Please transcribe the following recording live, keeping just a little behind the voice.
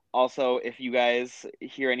Also, if you guys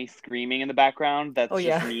hear any screaming in the background, Oh that's just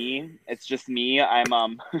yeah. me. It's just me.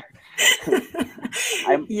 I'm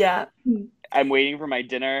Yeah. I'm waiting for my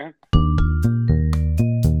dinner.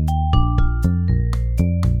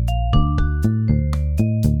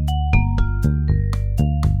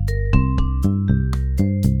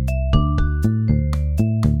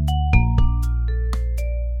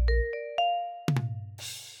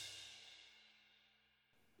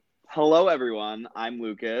 Hello, everyone. I'm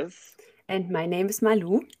Lucas, And my name is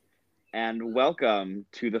Malu. and welcome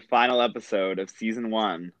to the final episode of season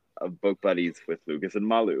one of Book Buddies with Lucas and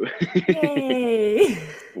Malu. Yay!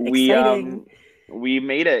 we Exciting. um we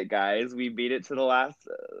made it, guys. We made it to the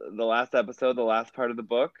last episode, the last part of the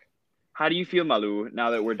book. How do you feel, Malu, now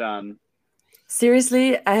that we're done?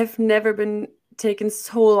 Seriously, I have never been taken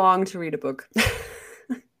so long to read a book.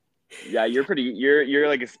 Yeah, you're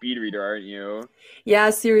like a speed reader, aren't you? Yeah,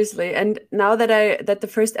 seriously. And now that the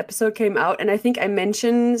first episode came out, and I think I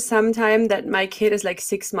mentioned sometime that my kid is like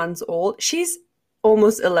 6 months old. She's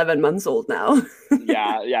almost 11 months old now.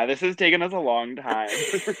 Yeah, this has taken us a long time.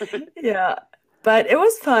 Yeah. But it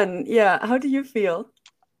was fun. Yeah. How do you feel?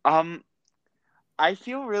 um, I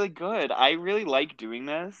feel really good. I really like doing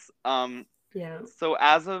this. Yeah. So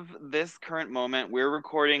as of this current moment, we're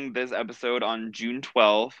recording this episode on June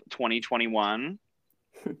 12th, 2021.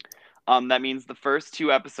 That means the first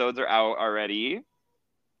two episodes are out already.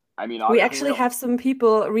 I mean, We obviously we actually don't. have some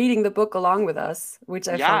people reading the book along with us, which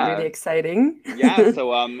I found really Yeah, exciting. yeah.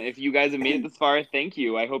 So if you guys have made it this far, thank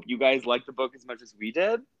you. I hope you guys like the book as much as we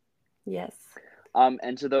did. Yes.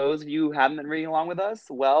 And to those of you who haven't been reading along with us,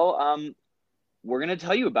 well, we're gonna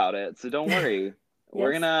tell you about it. So don't worry.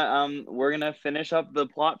 We're Yes. gonna we're gonna finish up the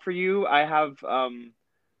plot for you. I have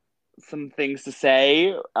some things to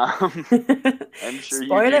say. I'm sure you do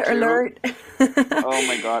Spoiler too. alert. Oh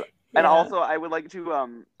my god. And Yeah. also, I would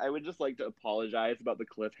just like to apologize about the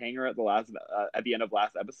cliffhanger at the end of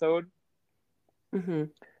last episode. Hmm.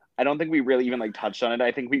 I don't think we really even like touched on it.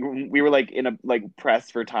 I think we were like in a like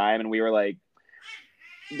pressed for time, and we were like,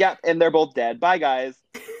 "Yep," and they're both dead. Bye, guys.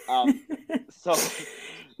 Um, so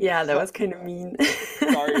Yeah, that so was kind of mean.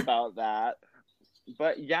 sorry about that.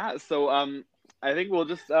 But yeah, so I think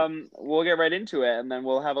we'll get right into it, and then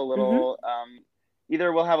we'll have a Hmm. little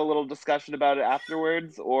either we'll have a little discussion about it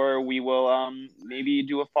afterwards, or we will maybe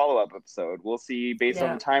do a follow-up episode. We'll see based on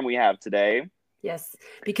the Yeah. time we have today. Yes.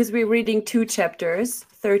 Because we're reading two chapters,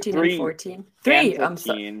 13 and Three 14. and Three. I'm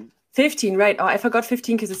so 15. 15, right? Oh, I forgot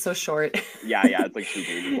 15 because it's so short. Yeah, it's like 2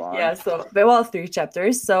 pages long. Yeah, so well, three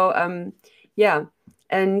chapters. So yeah.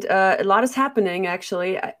 And a lot is happening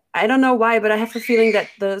actually. I don't know why, but I have a feeling that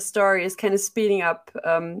the story is kind of speeding up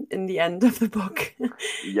in the end of the book.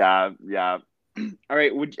 Yeah. All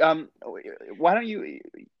right, would why don't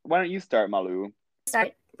you start, Malu?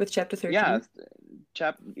 Start with chapter Yeah, 13.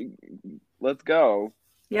 chap let's go.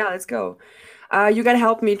 Yeah, let's go. You gotta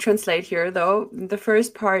help me translate here, though. The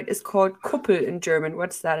first part is called Kuppel in German.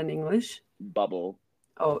 What's that in English? Bubble.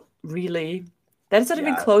 Oh, really? That's not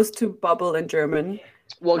even Yeah. close to bubble in German.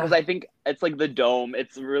 Well, because Ah, I think it's like the dome.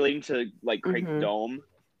 It's relating to like Crake's mm-hmm. dome,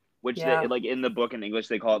 which they Yeah, like in the book in English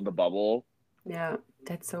they call it the bubble. yeah.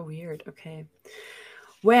 That's so weird. Okay.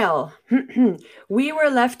 Well, we were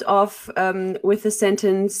left off with the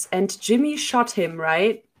sentence, and Jimmy shot him,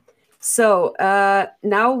 right? So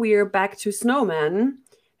now we're back to Snowman,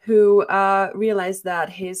 who realized that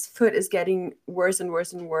his foot is getting worse and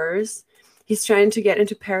worse and worse. He's trying to get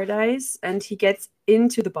into paradise, and he gets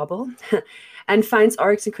into the bubble and finds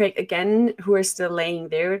Oryx and Crake again, who are still laying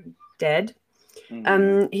there dead.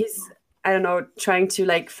 Hmm. He's, I don't know, trying to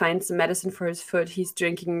like find some medicine for his foot. He's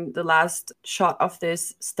drinking the last shot of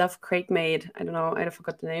this stuff Crake made. I don't know, I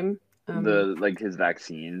forgot the name. The like his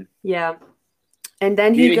vaccine. Yeah. And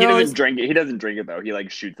then he He goes, doesn't drink it. He doesn't drink it though. He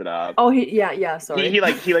like shoots it up. oh, yeah, He sorry. he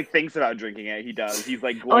like he like thinks about drinking it. He does. He's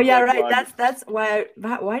like Oh glug yeah, glug right. glug. That's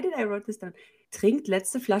why did I wrote this down? Trinkt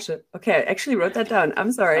letzte Flasche. Okay, I actually wrote that down.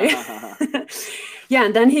 I'm sorry. Yeah,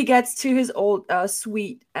 and then he gets to his old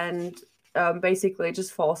suite and basically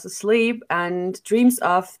just falls asleep and dreams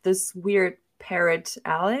of this weird parrot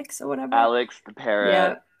Alex or whatever. Alex the Yeah,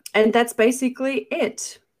 parrot. and that's basically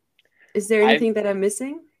it. Is there I've anything that I'm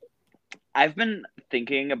missing? I've been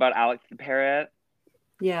thinking about Alex the parrot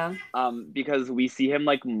Yeah. because we see him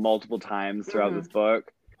like multiple times throughout Hmm. this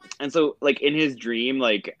book. And so like in his dream,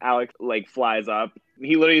 like Alex like flies up.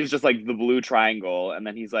 He literally is just like the blue triangle, and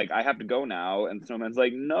then he's like, I have to go now. And Snowman's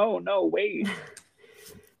like, no, wait.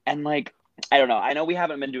 And like I don't know. I know we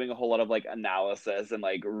haven't been doing a whole lot of like analysis and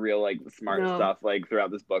like real like smart No. stuff like throughout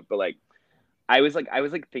this book, but like I was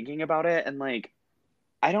like thinking about it, and like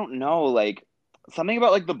I don't know, like something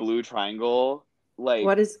about like the blue triangle, like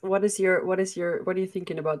what are you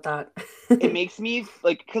thinking about that? it makes me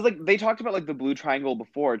like because like they talked about like the blue triangle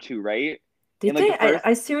before too, right? In Did like they?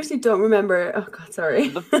 I seriously don't remember. Oh God, sorry.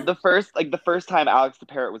 the first time Alex the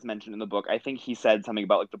parrot was mentioned in the book, I think he said something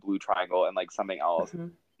about like the blue triangle and like something else.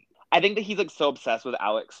 Mhm. I think that he's like so obsessed with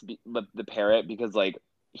the parrot because like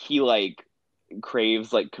he like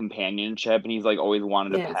craves like companionship and he's like always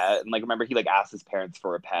wanted a pet Yes. and like remember he like asked his parents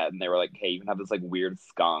for a pet and they were like, hey, you can have this like weird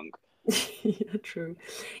skunk. Yeah, true.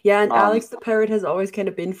 Yeah, and Um, Alex the parrot has always kind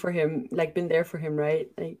of been for him, like been there for him, right?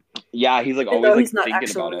 Like yeah, he's like even always though like he's not thinking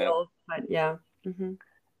actual about it. real, but yeah. Hmm.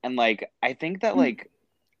 And like I think that like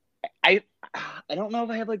I I don't know if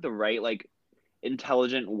I have like the right like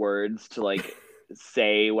intelligent words to like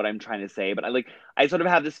say what I'm trying to say, but I sort of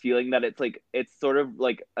have this feeling that it's sort of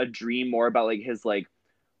like a dream more about like his like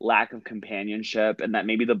lack of companionship and that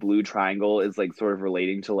maybe the blue triangle is like sort of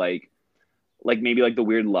relating to like maybe like the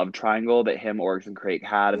weird love triangle that him, Oryx, and Crake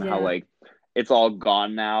had and how Yeah, like it's all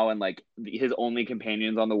gone now and like his only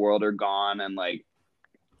companions on the world are gone and like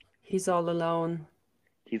he's all alone.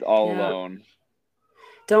 he's all Yeah. alone.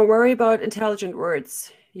 Don't worry about intelligent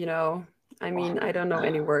words, you know. I mean, I don't know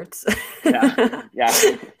any words. Yeah, yeah.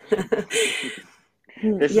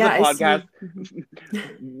 This is a Yeah, I podcast see.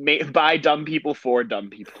 Mhm. by dumb people for dumb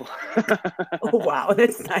people. Oh, wow,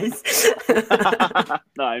 that's nice.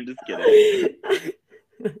 No, I'm just kidding.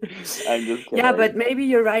 I'm just Yeah, kidding. but maybe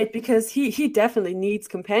you're right because he definitely needs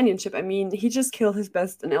companionship. I mean, he just killed his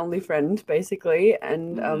best and only friend basically,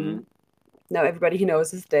 and Hmm. now everybody he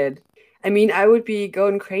knows is dead. I mean, I would be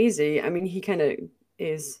going crazy. I mean, he kind of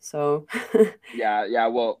is, so Yeah, yeah.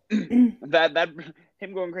 Well, that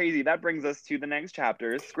him going crazy. That brings us to the next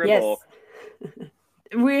chapter. Scribble. yes.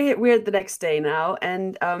 We're the next day now,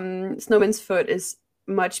 and Snowman's foot is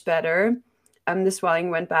much better. The swelling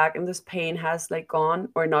went back, and this pain has like gone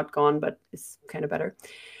or not gone, but it's kind of better.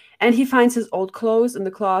 And he finds his old clothes in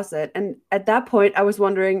the closet. And at that point, I was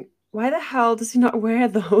wondering, why the hell does he not wear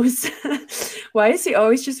those? Why is he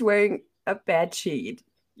always just wearing a bed sheet?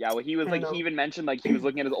 Yeah, well, he was I don't like he know. even mentioned like he was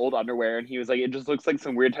looking at his old underwear and he was like, it just looks like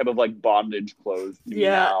some weird type of like bondage clothes to me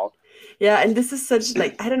Yeah, now. yeah, and this is such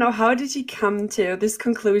like I don't know how did he come to this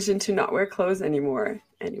conclusion to not wear clothes anymore?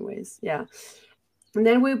 Anyways, yeah. And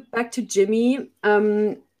then we're back to Jimmy.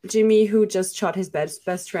 Jimmy who just shot his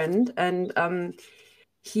best friend, and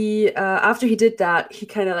he after he did that, he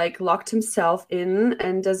kind of like locked himself in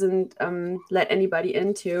and doesn't let anybody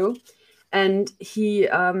in too. And he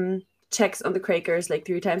checks on the Quakers like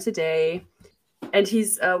 3 times a day, and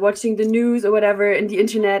he's watching the news or whatever in the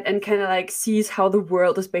internet and kind of like sees how the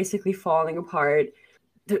world is basically falling apart.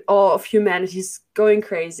 All of humanity's going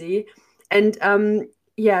crazy, and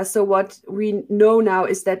yeah. So what we know now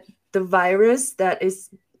is that the virus that is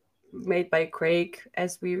made by Crake,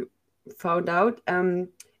 as we found out,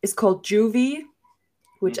 is called Juvie,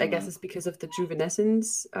 which I guess Hmm. is because of the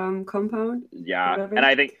juvenescence compound or Yeah, and whatever.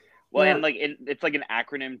 I think well, Yeah, and like it's like an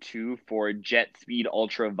acronym too for Jet Speed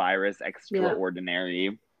Ultra Virus yeah,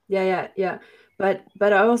 Extraordinary. yeah. But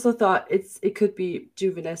I also thought it could be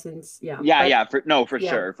juvenescence. Yeah, Yeah, but yeah, for no,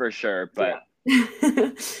 yeah, for sure. But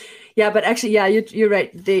yeah. Yeah, but actually, yeah, you're right.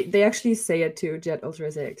 They actually say it too, Jet Ultra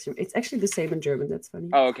Extreme. It's actually the same in German. That's funny.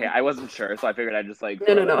 oh, okay, I wasn't sure, so I figured I'd just like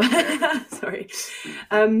No, throw no, that no. in there.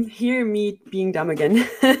 Sorry. Hear me being dumb again.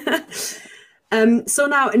 So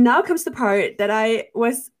now comes the part that I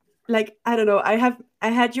was like, I don't know. I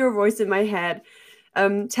had your voice in my head,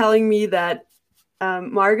 telling me that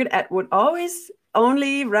Margaret Atwood always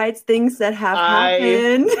only writes things that have I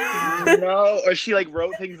happened. know, or she like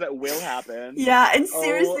wrote things that will happen. Yeah, and Oh,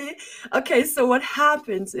 seriously, okay, so what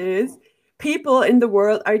happens is people in the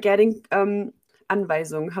world are getting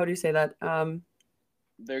Anweisung. How do you say that?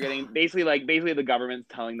 they're getting basically the government's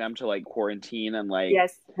telling them to like quarantine and like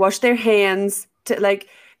Yes, wash their hands to like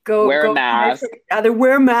wear a go apart from mask. each other,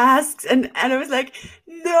 wear masks, and I was like,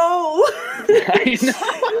 no, I know,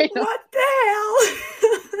 I know. what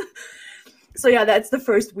the hell? So yeah, that's the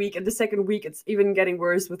first week, and the second week it's even getting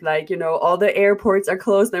worse with like all the airports are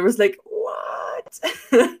closed, and I was like, what?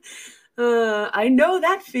 I know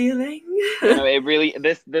that feeling. I know it really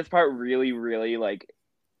this part really like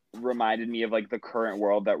reminded me of like the current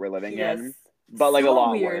world that we're living Yes, in, but like a so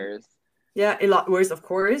lot weird. worse. Yeah, a lot worse, of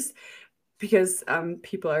course, because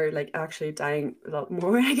people are like actually dying a lot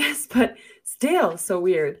more, I guess, but still so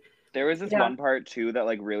weird. There was this Yeah. one part too that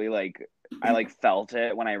like really like I like felt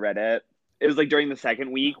it when I read it. It was like during the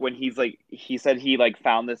second week when he said he like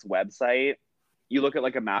found this website. You look at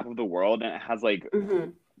like a map of the world and Hmm.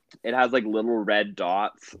 it has like little red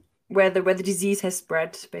dots. Where the disease has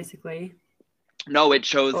spread, basically. No, it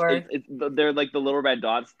shows Or they're like the little red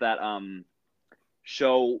dots that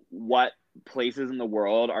show what places in the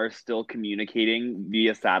world are still communicating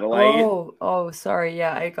via satellite, oh, sorry.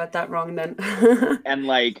 Yeah, I got that wrong then. and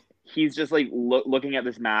like he's just like looking at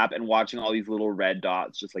this map and watching all these little red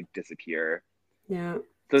dots just like disappear. Yeah.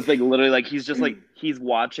 So it's like literally like he's just like he's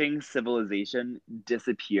watching civilization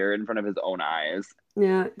disappear in front of his own eyes.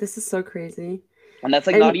 Yeah, this is so crazy. And that's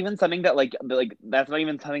like not And even something that like that's not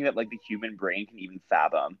even something that like the human brain can even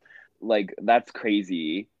fathom. Like that's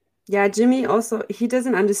crazy. yeah, Jimmy also, he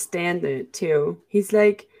doesn't understand it too. He's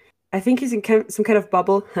like, I think he's in some kind of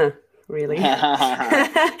bubble. Huh, really?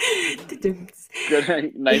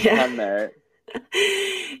 Good, nice Yeah. pun there.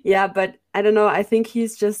 Yeah, but I don't know. I think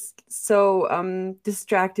he's just so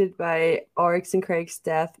distracted by Oryx and Craig's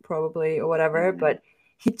death, probably, or whatever. Mm. But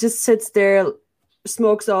he just sits there,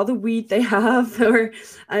 smokes all the weed they have, or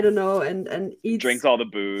I don't know, and Drinks eats all the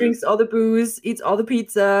booze. drinks all the booze, eats all the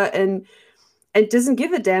pizza, and doesn't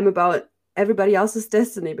give a damn about everybody else's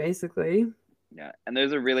destiny, basically. Yeah, and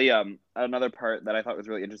there's a really another part that I thought was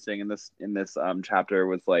really interesting in this chapter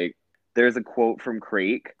was like there's a quote from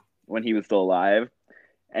Crake when he was still alive,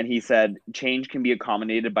 and he said change can be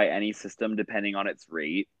accommodated by any system depending on its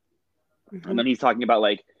rate. And Hmm. then he's talking about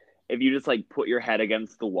like if you just like put your head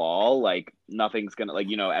against the wall, like nothing's gonna like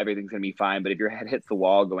everything's gonna be fine. But if your head hits the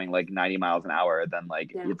wall going like 90 miles an hour, then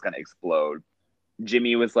like Yeah. it's gonna explode.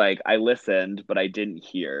 Jimmy was like, I listened, but I didn't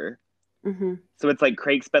hear. Hmm. So it's like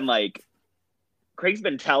Craig's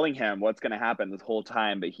been telling him what's gonna happen this whole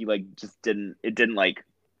time, but he like just didn't. It didn't like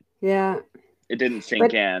Yeah. it didn't sink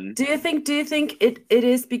But in. do you think it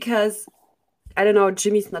is because I don't know,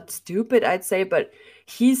 Jimmy's not stupid, I'd say, but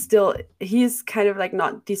he's kind of like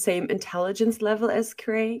not the same intelligence level as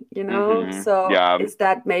Craig, you know? So Yeah. is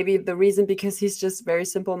that maybe the reason because he's just very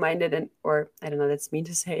simple-minded and or I don't know, that's mean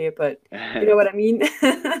to say, but you know what I mean?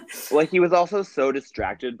 Like he was also so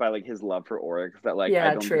distracted by like his love for Oryx that like I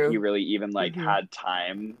Yeah, don't think he true. really even like Hmm. had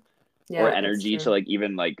time or Yeah, that's energy to true. like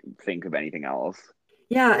even like think of anything else.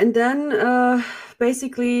 Yeah, and then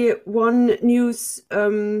basically one news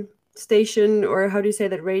station, or how do you say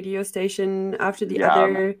that, radio station after the Yeah.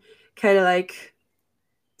 other, kind of like,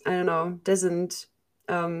 I don't know, doesn't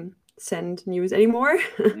send news anymore.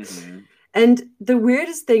 Hmm. And the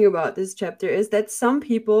weirdest thing about this chapter is that some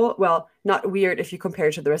people, well, not weird if you compare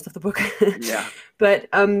it to the rest of the book, Yeah. but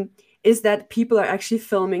is that people are actually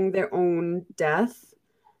filming their own death.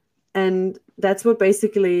 And that's what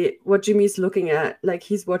basically what Jimmy's looking at. Like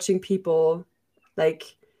he's watching people like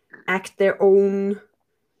act their own,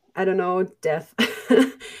 I don't know, death.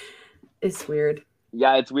 It's weird.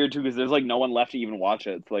 Yeah, it's weird too because there's like no one left to even watch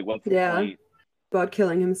it. So like, what's the Yeah, point? about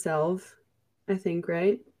killing himself, I think,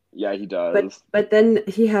 right? Yeah, he But does. but then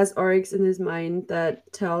he has Oryx in his mind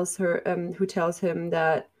that tells her, who tells him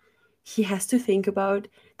that he has to think about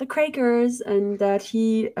the Quakers and that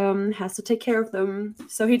he has to take care of them.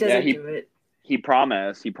 So he Yeah, doesn't do it. he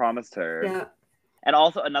promised. He promised her. Yeah. And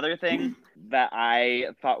also another thing that I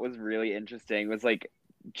thought was really interesting was like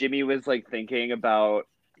Jimmy was like thinking about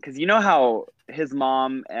because you know how his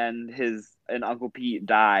mom and Uncle Pete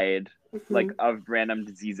died like Hmm. of random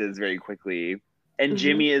diseases very quickly. And Hmm.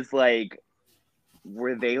 Jimmy is like,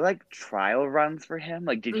 were they like trial runs for him?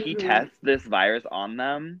 Like, did he Hmm. test this virus on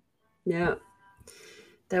them? Yeah.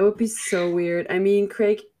 That would be so weird. I mean,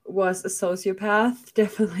 Craig was a sociopath,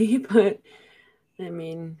 definitely, but I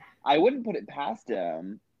mean, I wouldn't put it past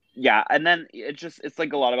him. Yeah, and then it's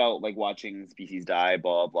like a lot about like watching species die,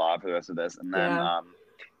 blah blah, for the rest of this, and then yeah.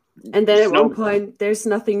 And then at one Snow, point, there's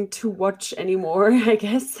nothing to watch anymore, I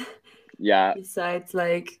guess, yeah, besides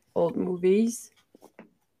like old movies.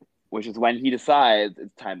 which is when he decides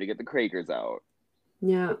it's time to get the Quakers out.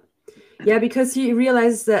 Yeah. Yeah, because he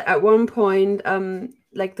realized that at one point,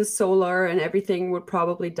 like the solar and everything would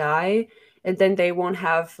probably die, and then they won't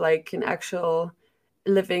have like an actual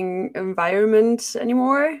living environment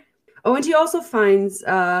anymore. Oh, and he also finds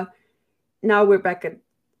now we're back at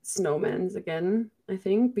snowman's again, I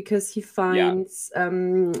think, because he Yeah, finds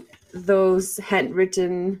those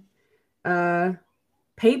handwritten uh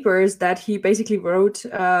papers that he basically wrote,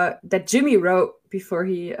 that Jimmy wrote before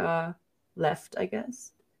he left, I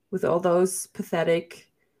guess, with all those pathetic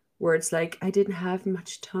words like "I didn't have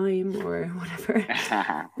much time" or whatever.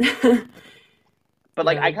 but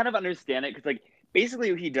like Yeah. I kind of understand it because like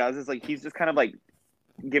basically what he does is like he's just kind of like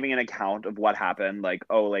giving an account of what happened. Like,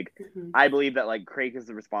 oh, like Mhm. I believe that like Crake is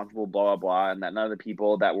the responsible, blah blah blah, and that none of the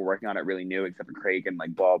people that were working on it really knew except for Crake and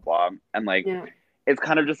like blah blah, and like Yeah. it's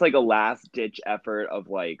kind of just like a last ditch effort of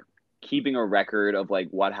like keeping a record of like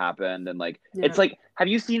what happened and like Yeah. it's like have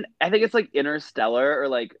you seen I think it's like Interstellar or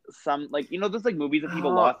like some like those like movies of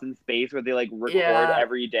people Oh, lost in space where they like record yeah.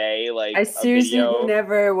 every day I like a seriously video.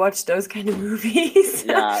 never watched those kind of movies.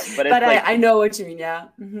 Yeah, but But it's like I know what you mean, yeah.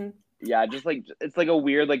 yeah, just like it's like a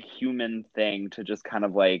weird like human thing to just kind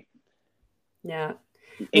of like Yeah.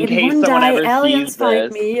 in Maybe case one someone day ever sees aliens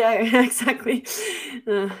find this, me. Yeah, exactly.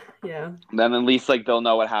 Uh, yeah. then at least like they'll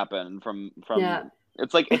know what happened from Yeah.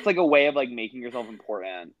 it's like a way of like making yourself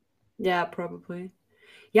important. Yeah, probably.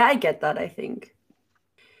 Yeah, I get that, I think.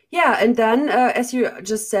 Yeah, and then, as you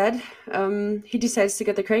just said, he decides to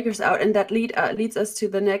get the Quakers out, and that leads us to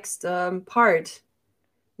the next part.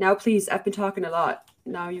 Now, please, I've been talking a lot.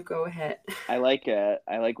 Now you go ahead. I like it.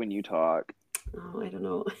 I like when you talk. Oh, I don't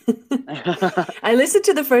know. I listened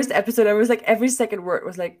to the first episode. I was like, every second word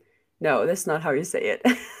was like, no, that's not how you say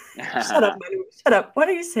it. Shut up, Manu. Shut up. What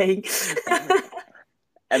are you saying?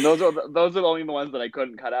 And those are only the ones that I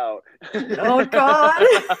couldn't cut out. Oh, God.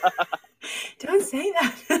 Don't say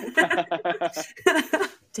that.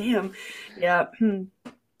 Damn. Yeah.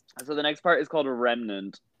 So the next part is called a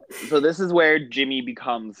remnant. So this is where Jimmy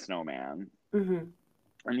becomes Snowman. Mm-hmm.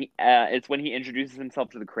 And it's when he introduces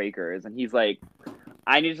himself to the Quakers, and he's like,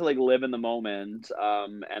 I need to like live in the moment,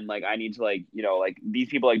 and like I need to like like these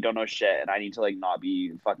people like don't know shit, and I need to like not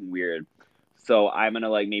be fucking weird. So I'm gonna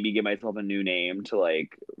like maybe give myself a new name to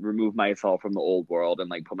like remove myself from the old world and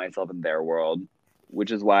like put myself in their world,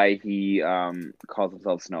 which is why he calls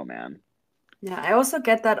himself Snowman. Yeah, I also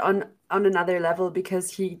get that on another level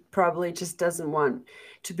because he probably just doesn't want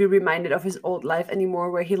to be reminded of his old life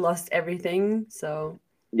anymore where he lost everything. So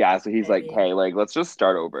Yeah, so he's like, maybe. hey, like let's just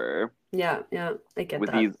start over Yeah, yeah, I get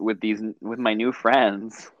with that. these with my new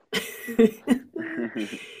friends.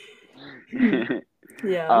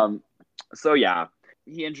 Yeah. um, so yeah,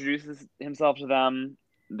 he introduces himself to them.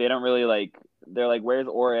 They don't really like. They're like, "Where's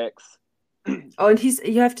Oryx?" Oh, and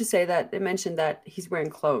you have to say that they mentioned that he's wearing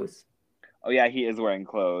clothes. Oh yeah, he is wearing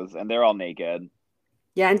clothes, and they're all naked.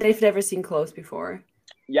 Yeah, and they've never seen clothes before.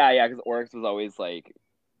 Yeah, yeah, because Oryx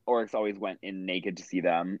always went in naked to see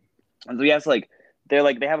them, and so he has like, they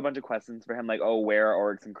have a bunch of questions for him, like, "Oh, where are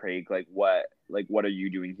Oryx and Crake? Like, what are you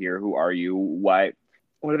doing here? Who are you? Why?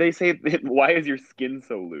 What do they say? Why is your skin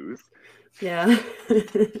so loose?" Yeah.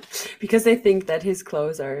 Because they think that his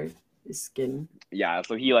clothes are his skin. Yeah,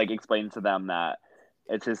 so he like explains to them that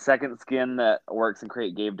it's his second skin that Oryx and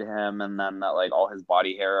Crate gave to him, and then that like all his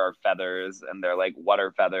body hair are feathers, and they're like, what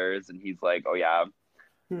are feathers? And he's like, oh yeah,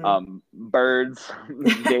 Hmm. birds,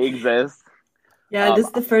 they exist. Yeah, this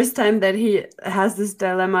is the first time that he has this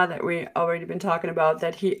dilemma that we already been talking about,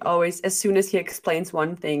 that he always, as soon as he explains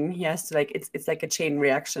one thing, he has to like it's like a chain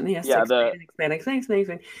reaction. He has to Yeah,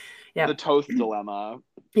 explain. Yeah. the toast dilemma.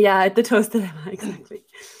 Yeah, the toast dilemma, exactly.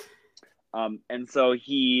 And so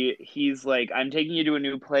he's like, I'm taking you to a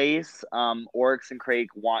new place. Oryx and Crake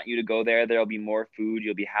want you to go there. There'll be more food.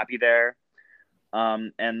 You'll be happy there.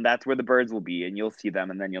 And that's where the birds will be, and you'll see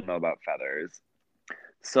them, and then you'll know about feathers.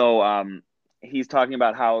 So he's talking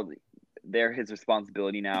about how they're his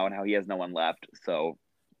responsibility now and how he has no one left. So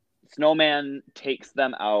Snowman takes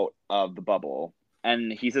them out of the bubble,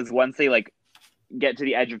 and he says once they like get to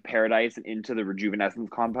the edge of paradise and into the rejuvenescence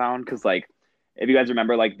compound, because like if you guys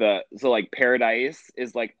remember, like paradise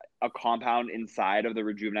is like a compound inside of the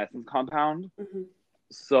rejuvenescence compound. Mhm.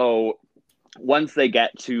 So once they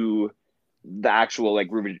get to the actual like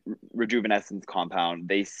rejuvenescence compound,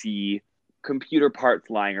 they see computer parts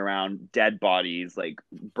lying around, dead bodies, like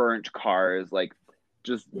burnt cars, like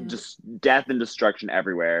just Yeah. just death and destruction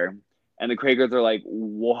everywhere. And the Quakers are like,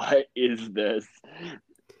 "What is this?"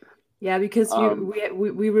 Yeah, because Um,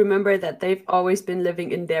 we remember that they've always been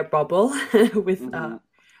living in their bubble with mhm.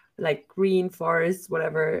 like green forests,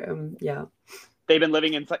 whatever. Yeah. They've been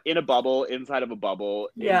living in a bubble, inside of a bubble,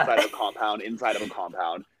 Yeah. inside of a compound, inside of a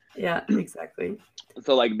compound. Yeah, exactly.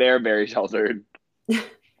 So like they're very sheltered.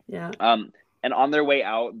 Yeah. Um, and on their way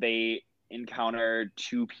out, they encounter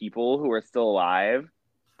two people who are still alive.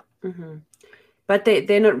 Hmm. But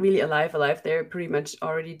they're not really alive. They're pretty much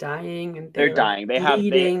already dying, and They're they're like dying.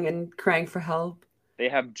 bleeding and crying for help. They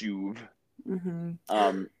have Juve. Hmm.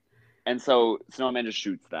 And so Snowman just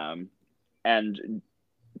shoots them. And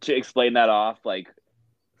to explain that off, like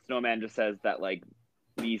Snowman just says that like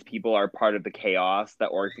these people are part of the chaos that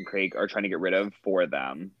Oryx and Crake are trying to get rid of for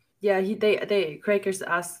them. Yeah, they Quakers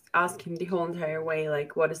ask him the whole entire way,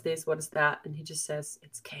 like, what is this? What is that? And he just says,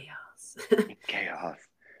 it's chaos. It's chaos.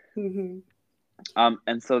 Hmm.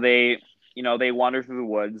 And so they wander through the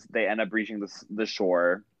woods. They end up reaching the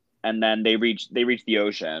shore, and then they reach the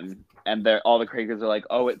ocean, and all the Quakers are like,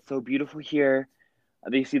 "Oh, it's so beautiful here.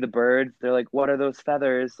 They see the birds. They're like, "What are those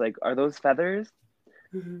feathers? Like, are those feathers?"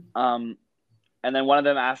 Hmm. Um, and then one of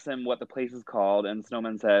them asks him what the place is called, and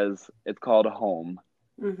Snowman says it's called home.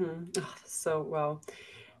 Hmm. Oh, so wow.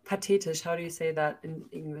 Pathetisch. How do you say that in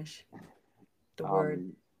English? The word.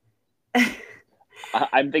 Um,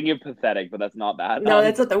 I'm thinking of pathetic, but that's not that. No,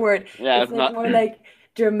 that's not the word. Yeah, It's it's like not. more like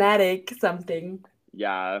dramatic something.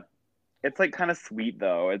 Yeah, it's like kind of sweet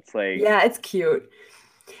though. It's like, Yeah, it's cute.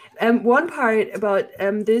 One part about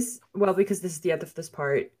this, well, because this is the end of this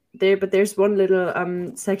part there, but there's one little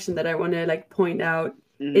section that I want to like point out.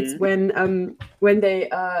 It's hmm when they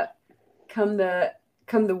come the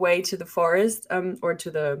come the way to the forest or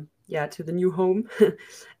to the to the new home.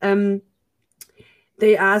 um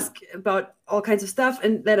they ask about all kinds of stuff,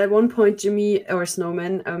 and then at one point Jimmy or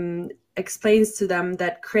Snowman explains to them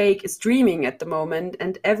that Craig is dreaming at the moment,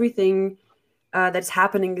 and everything that's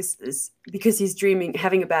happening is because he's dreaming,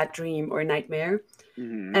 having a bad dream or a nightmare.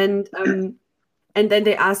 hmm And then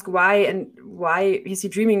they ask why, and why is he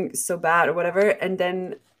dreaming so bad or whatever. And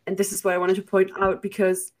this is what I wanted to point out,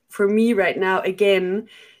 because for me right now, again,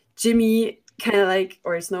 Jimmy kind of like,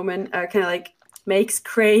 or Snowman kind of like makes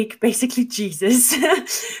Craig basically Jesus,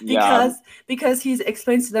 yeah, because he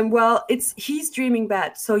explains to them, well, it's he's dreaming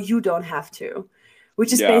bad, so you don't have to,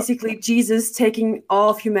 which is yeah. basically Jesus taking all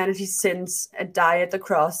of humanity's sins and die at the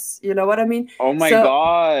cross. You know what I mean? Oh my So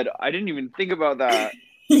God, I didn't even think about that.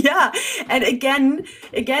 yeah, and again,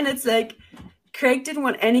 it's like Craig didn't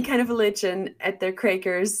want any kind of religion at their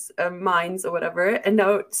Quakers' minds or whatever, and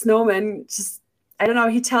now Snowman just, I don't know,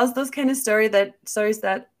 he tells those kind of stories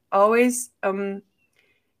that always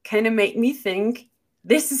kind of make me think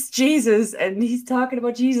this is Jesus, and he's talking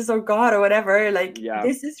about Jesus or God or whatever. Like Yeah,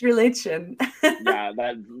 this is religion. yeah,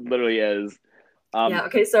 that literally is. Yeah. Um,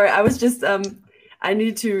 Okay. Sorry. I was just I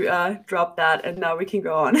need to drop that, and now we can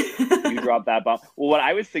go on. you dropped that bomb. Well, what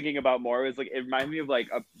I was thinking about more was like it reminded me of like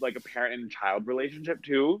a parent and child relationship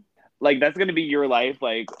too. Like that's gonna be your life.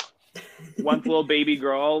 Like once little baby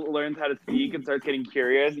girl learns how to speak and starts getting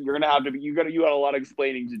curious, you're gonna have to. You got a lot of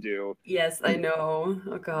explaining to do. Yes, I know.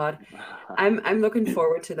 Oh God. I'm looking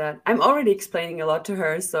forward to that. I'm already explaining a lot to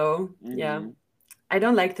her, so yeah. hmm I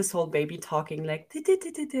don't like this whole baby talking like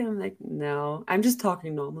I'm like, no, I'm just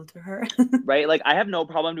talking normal to her. Right? Like I have no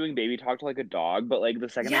problem doing baby talk to like a dog, but like the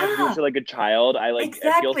second I have to do it Yeah, to like a child, I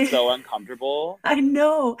feel exactly. so uncomfortable. I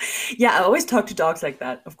know. Yeah, I always talk to dogs like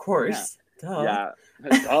that, of Yeah. course. Duh. Yeah.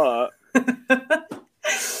 Duh.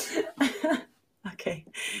 Okay.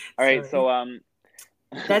 All right, Sorry. so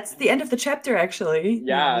That's the end of the chapter actually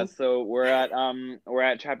yeah, now. so we're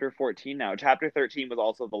at chapter 14 now. Chapter 13 was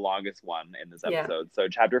also the longest one in this Yeah, episode. So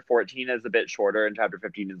chapter 14 is a bit shorter and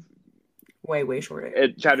way shorter.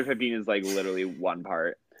 chapter 15 is like literally one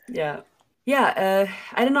part. Yeah. Yeah,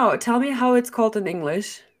 I don't know. Tell me how it's called in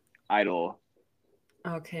English. Idle.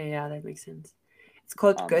 Okay, yeah, that makes sense. It's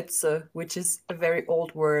called Um Götze, which is a very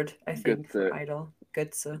old word, I good think, for to idol.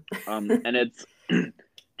 Götze. and it's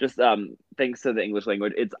just thanks to the English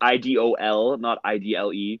language, it's IDOL, not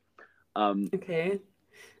IDLE. Um Okay.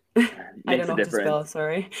 I don't makes a know how to difference. spell,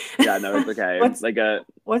 sorry. Yeah, no, it's okay. What's Like a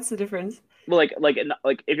what's the difference? well, like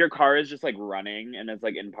if your car is just like running and it's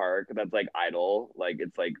like in park, that's like idle. Like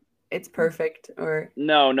it's like It's perfect or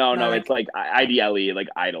no. It's like like IDLE, like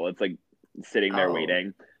idle. It's like sitting there oh.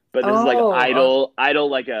 waiting. But this is like Oh, idle,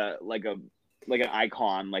 like an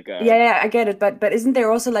icon, like yeah, a. yeah, I get it. But isn't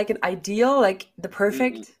there also like an ideal, like the Mm-mm.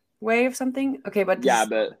 perfect way of something? Okay, but this Yeah, is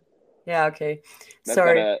but yeah, okay. that's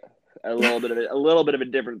got Sorry. a little bit of a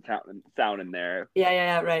different sound in there.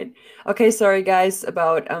 Yeah, right. Okay, sorry guys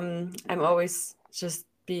about I'm always just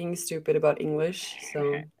being stupid about English.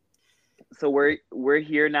 So So we're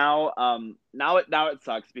here now. Now it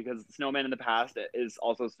sucks because Snowman in the past is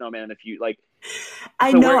also Snowman in the future. Like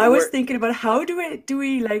I so know I was we're thinking about how do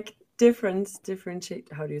we like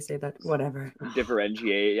differentiate, how do you say that? Whatever.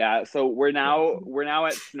 differentiate. Yeah. So we're now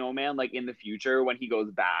at Snowman like in the future when he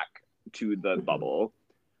goes back to the Mhm. bubble.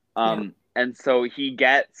 Yeah. And so he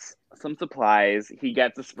gets some supplies, he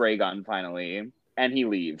gets a spray gun finally, and he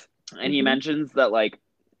leaves. And he Hmm. mentions that like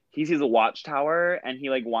he sees a watchtower and he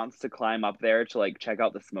like wants to climb up there to like check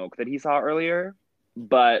out the smoke that he saw earlier,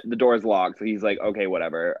 but the door's locked, so he's like, okay,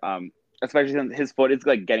 whatever. Especially since his foot is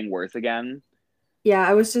like getting worse again. Yeah,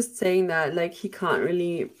 I was just saying that like he can't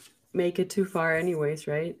really make it too far anyways,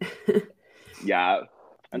 right? Yeah.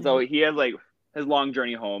 And Yeah. so he has like his long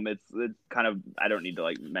journey home. It's kind of I don't need to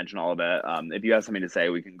like mention all of it. If you have something to say,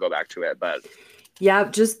 we can go back to it. But Yeah,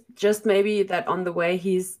 just maybe that on the way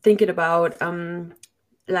he's thinking about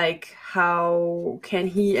like how can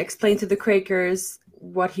he explain to the Quakers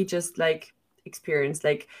what he just like experience?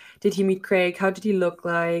 Like, did he meet Craig? How did he look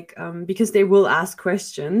like? Because they will ask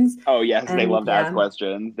questions. Oh yes, they And love to ask yeah,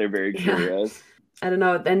 questions. They're very yeah. curious. I don't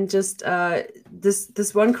know. Then just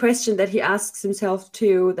this one question that he asks himself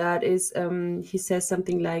too. That is, he says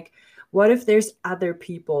something like, "What if there's other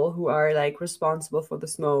people who are like responsible for the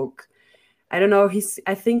smoke?" I don't know.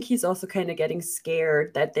 I think he's also kind of getting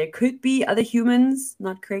scared that there could be other humans,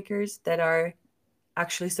 not Quakers, that are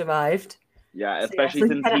actually survived. Yeah, So yeah, especially so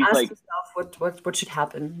he since kind of he's asks like, himself what should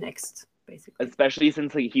happen next, basically.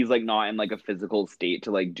 he's like not in like a physical state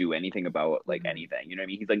to like do anything about like Mhm. anything. You know what I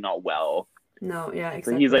mean? He's like not well. No, yeah,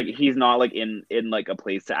 So exactly. he's not like in like a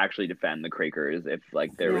place to actually defend the Quakers if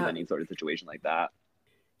like there was Yeah, any sort of situation like that.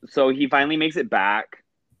 So he finally makes it back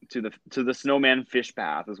to the snowman fish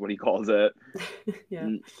path is what he calls it. yeah.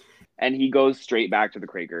 And he goes straight back to the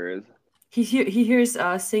Quakers. He hears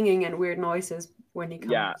singing and weird noises when he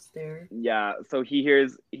Yeah. comes there. Yeah. So he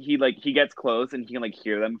gets close and he can like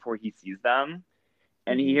hear them before he sees them.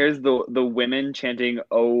 And he Hmm. hears the women chanting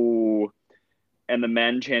 "Oh" and the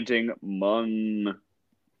men chanting "Mun."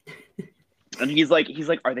 And he's like,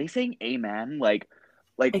 are they saying amen? Like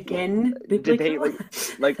Again, did they biblical.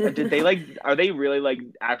 did they like are they really like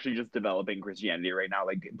actually just developing Christianity right now?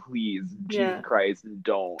 Like please, Jesus Yeah, Christ,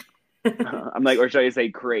 don't. I'm like, or should I say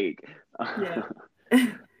Crake? yeah.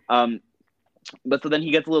 um, but so then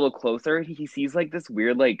he gets a little closer and he sees like this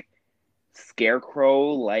weird like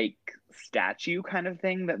scarecrow like statue kind of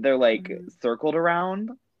thing that they're like Mhm. circled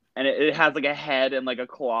around. And it has like a head and like a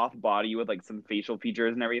cloth body with like some facial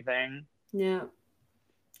features and everything. Yeah,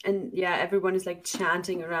 and yeah, everyone is like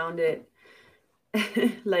chanting around it,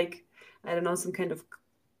 like I don't know, some kind of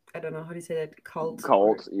I don't know how do you say that cult or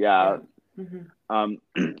Cult, yeah. yeah. Hmm. Um,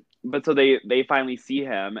 but so they finally see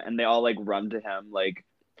him and they all like run to him. Like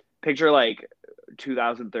picture like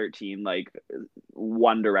 2013, like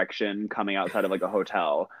One Direction coming outside of like a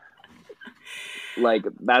hotel. Like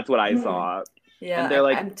that's what I saw. And Yeah, they're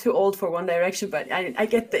like, I'm too old for One Direction, but I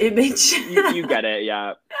get the image. you get it,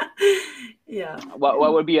 yeah. Yeah,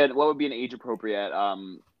 What would be an age appropriate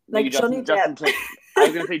maybe like Johnny Justin Depp. Tim I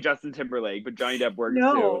was gonna say Justin Timberlake, but Johnny Depp works too.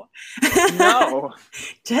 No. No.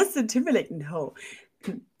 Justin Timberlake, no.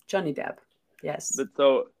 Johnny Depp, yes. But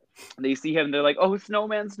so they see him, they're like, "Oh,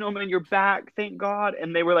 snowman, snowman, you're back, thank God."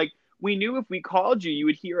 And they were like, "We knew if we called you, you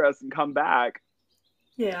would hear us and come back."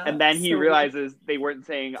 Yeah, And then he so weird. realizes they weren't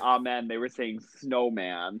saying amen, they were saying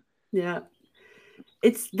snowman. Yeah.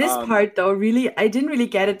 It's this Um, part though, really, I didn't really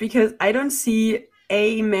get it because I don't see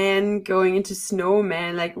a man going into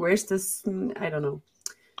snowman. Like, where's this? I don't know.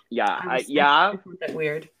 yeah, I found that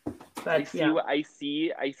weird. But yeah, I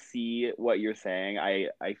see what you're saying.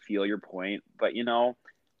 I feel your point, but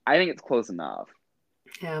I think it's close enough.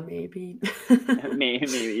 yeah, maybe.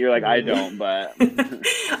 Maybe you're like I Maybe. don't, but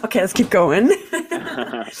Okay, let's keep going.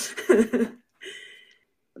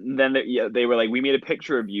 then yeah, they were like, we made a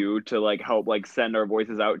picture of you to like help like send our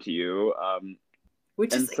voices out to you.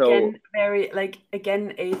 Which And is so again very like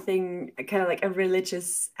again a thing, kind of like a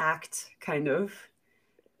religious act, kind of.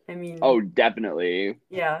 I mean, oh, definitely.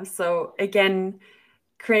 yeah. So again,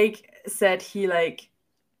 Craig said he like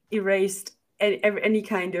erased any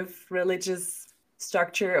kind of religious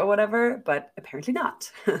structure or whatever, but apparently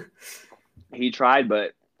not. He tried,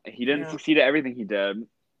 but he didn't Yeah, succeed at everything he did.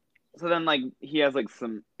 So then like he has like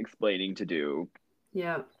some explaining to do.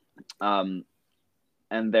 yeah. Um,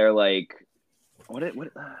 and they're like, what?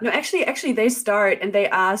 No, actually, they start and they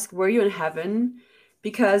ask, "Were you in heaven?"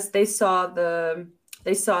 Because they saw the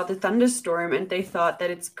thunderstorm and they thought that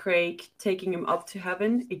it's Craig taking him up to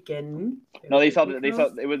heaven again. No, Very they saw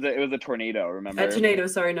biblical. it was a tornado. A Remember? tornado,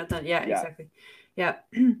 sorry, not that. Yeah, Yeah, exactly. Yeah.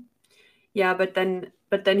 Yeah, but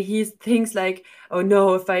then he thinks like, oh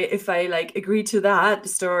no, if I like agree to that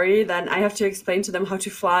story, then I have to explain to them how to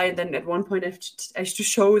fly, and then at one point I have to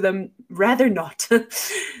show them rather not.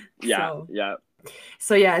 yeah, So yeah.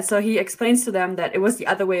 so yeah, so he explains to them that it was the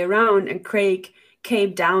other way around, and Craig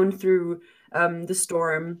came down through the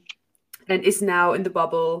storm and is now in the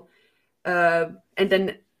bubble. And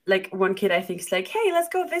then like one kid I think is like, "Hey, let's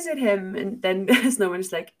go visit him," and then Snowman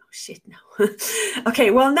is like, "Oh shit, no."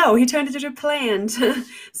 Okay, well, no, he turned into a plant,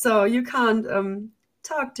 so you can't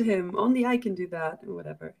talk to him. Only I can do that, or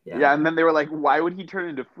whatever. Yeah, Yeah, and then they were like, "Why would he turn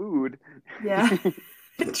into food?" yeah,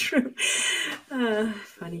 true.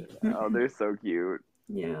 Funny. Oh, they're so cute.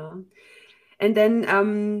 Yeah. And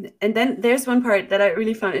then there's one part that I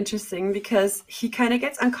really found interesting because he kind of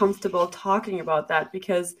gets uncomfortable talking about that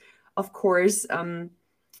because of course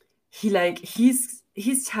he like he's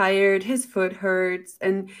tired, his foot hurts,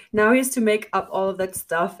 and now he has to make up all of that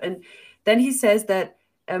stuff. And then he says that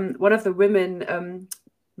one of the women,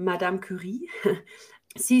 Madame Curie,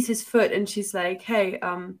 sees his foot and she's like, hey,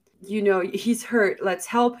 he's hurt, let's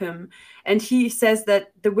help him. And he says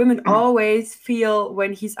that the women always feel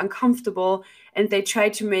when he's uncomfortable and they try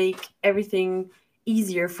to make everything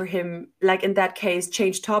easier for him, like in that case,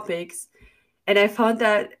 change topics. And I found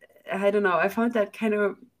that, I don't know, I found that kind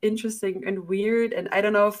of interesting and weird. And I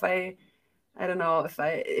don't know if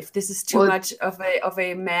this is too Well, much of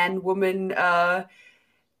a man woman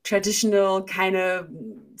traditional kind of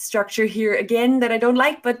structure here again that I don't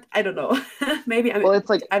like, but I don't know. Maybe well, it's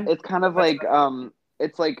like I'm it's kind of much like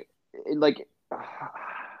it's like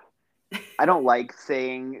I don't like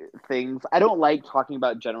saying things. I don't like talking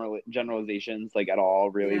about generalizations like at all,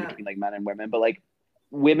 really, yeah, between like men and women. But like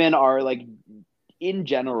women are like in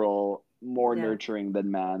general more yeah, nurturing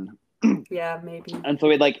than men, yeah, maybe. and so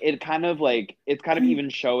it's kind of even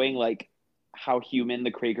showing like how human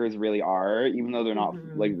the Quakers really are, even though they're not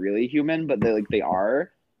like Mhm. really human, but they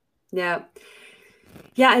are. Yeah.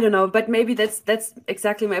 Yeah, I don't know, but maybe that's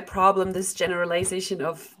exactly my problem, this generalization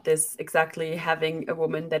of this exactly having a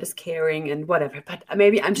woman that is caring and whatever. But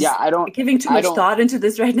maybe I'm Yeah, just giving too I much don't thought into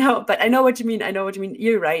this right now, but I know what you mean. I know what you mean.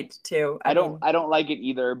 You're right too. I mean, I don't like it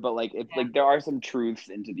either, but like it's yeah, like there are some truths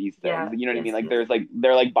into these things. yeah, You know what I mean? yes, Like yes. there's like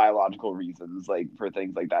there are like biological reasons like for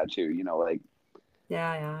things like that too, you know, like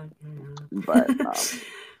Yeah, yeah, yeah, but yeah.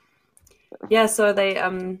 Yeah, so they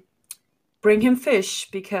bring him fish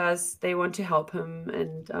because they want to help him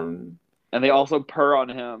and and they also purr on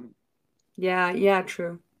him. yeah, yeah,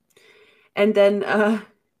 true. And then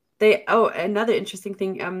they another interesting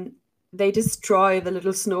thing, they destroy the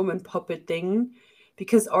little snowman puppet thing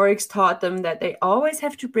because Oryx taught them that they always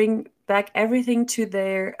have to bring back everything to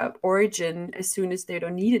their origin as soon as they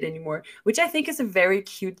don't need it anymore, which I think is a very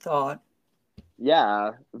cute thought.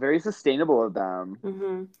 Yeah, very sustainable of them.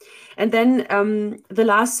 Hmm. And then the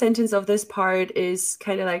last sentence of this part is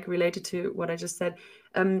kind of like related to what I just said.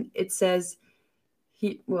 It says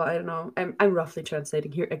well, I don't know. I'm roughly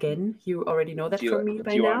translating here again. You already know that from me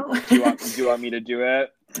by now. Do you want me to do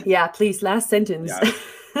it? Yeah, please, last sentence.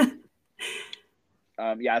 Yeah.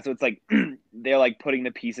 Yeah, so it's like they're like putting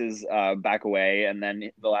the pieces back away, and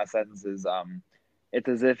then the last sentence is it's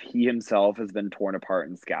as if he himself has been torn apart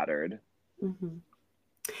and scattered. Hmm.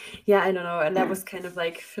 Yeah, I don't know. And that was kind of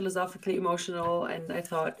like philosophically emotional, and I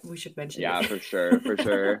thought we should mention Yeah, it. for sure, for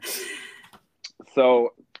sure.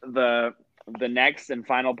 So the the next and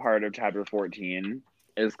final part of chapter 14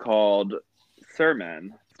 is called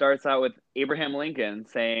Sermon. Starts out with Abraham Lincoln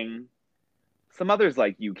saying, "Some others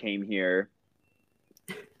like you came here."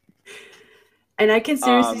 And I can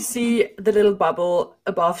seriously Um, see the little bubble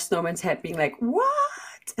above Snowman's head being like, what?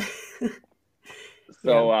 Yeah.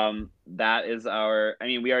 so that is our. I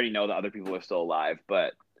mean, we already know that other people are still alive,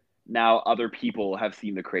 but now other people have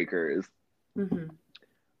seen the Quakers. Hmm.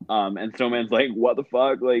 And Snowman's like, "What the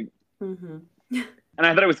fuck?" Like, Hmm. and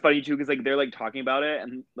I thought it was funny too because like they're like talking about it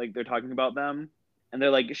and like they're talking about them and they're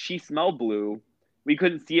like, she smelled blue. We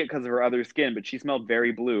couldn't see it because of her other skin, but she smelled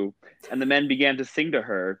very blue. And the men began to sing to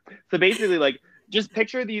her. So basically, like, just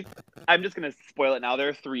picture these. I'm just gonna spoil it now. There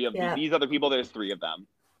are three of Yeah. these other people. There's three of them.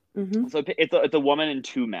 Hmm. So it's a woman and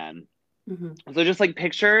two men. Hmm. So just like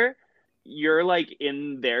picture you're like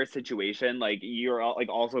in their situation, like you're like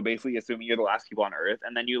also basically assuming you're the last people on Earth,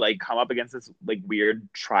 and then you like come up against this like weird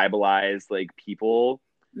tribalized like people,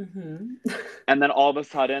 Hmm. and then all of a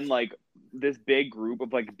sudden like this big group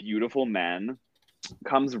of like beautiful men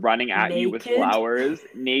comes running at you with Naked. flowers,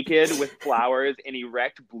 naked with flowers and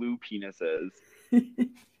erect blue penises.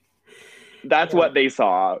 That's Yeah. what they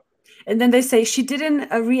saw. And then they say she didn't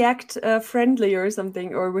react friendly or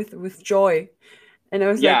something or with joy. And I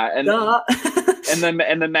was like, Yeah, duh.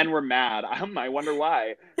 and the men were mad. I wonder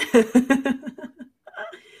why.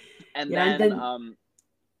 And Yeah, and then then oh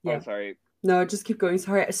yeah. sorry. No, just keep going.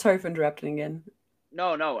 Sorry for interrupting again.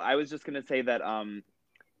 No, I was just gonna say that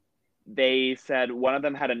they said one of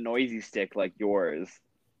them had a noisy stick like yours.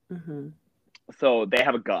 Hmm. So they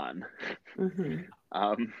have a gun. Hmm.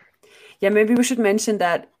 Um Yeah, maybe we should mention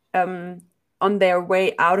that on their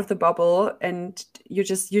way out of the bubble, and you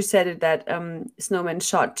said it that Snowman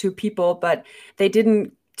shot two people, but they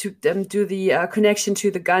didn't to do the connection to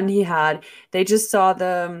the gun he had. They just saw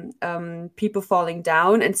the people falling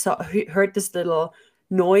down and heard this little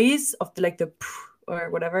noise of the, like the or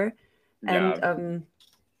whatever, and yeah.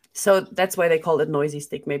 so that's why they called it noisy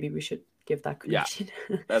stick. Maybe we should give that Yeah. connection.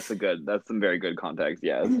 That's some very good context,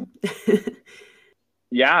 yes.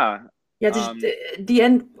 Yeah. Yeah, Um the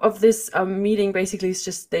end of this meeting basically is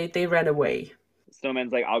just they ran away.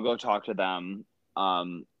 Snowman's like, I'll go talk to them.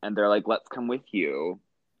 And they're like, let's come with you.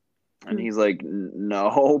 And he's like,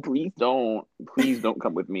 no, please don't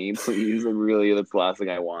come with me, please. Like, really, that's the last thing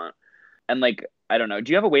I want. And like, I don't know.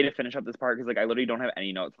 Do you have a way to finish up this part? Because like, I literally don't have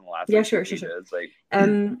any notes on the last Yeah, like two sure, sure, sure. pages.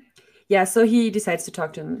 Like, Yeah, so he decides to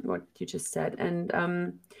talk to him, what you just said.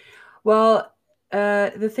 And well,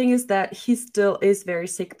 the thing is that he still is very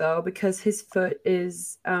sick though, because his foot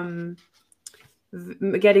is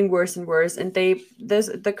getting worse and worse, and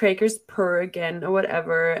the Quakers purr again or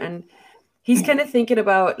whatever, and he's kind of thinking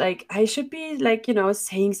about like, I should be like,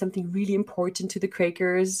 saying something really important to the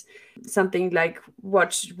Quakers, something like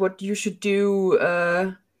what you should do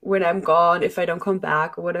when I'm gone if I don't come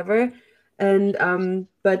back or whatever. And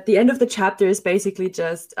but the end of the chapter is basically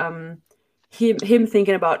just him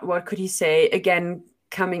thinking about what could he say again,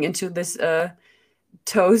 coming into this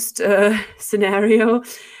toast scenario,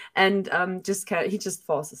 and he just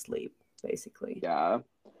falls asleep basically. yeah,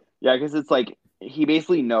 yeah, because it's like he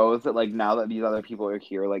basically knows that like now that these other people are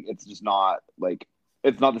here, like it's just not like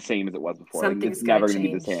it's not the same as it was before. Like Something's it's gonna never gonna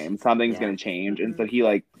be the change. same. Something's Yeah. gonna change, and Mm-hmm.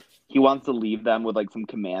 so he wants to leave them with like some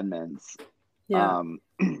commandments. Yeah.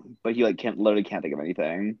 But he like literally can't think of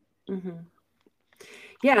anything. Mm-hmm.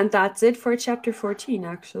 Yeah, and that's it for chapter 14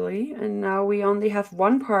 actually, and now we only have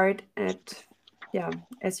one part at, yeah,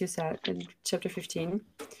 as you said, in chapter 15.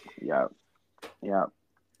 Yeah, yeah,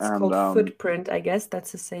 It's and called Footprint, I guess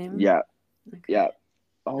that's the same. yeah, Okay. yeah.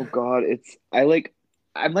 Oh God,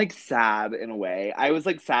 I'm like sad in a way. I was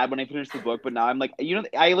like sad when I finished the book, but now I'm like,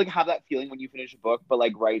 I like have that feeling when you finish a book, but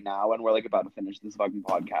like right now when we're like about to finish this fucking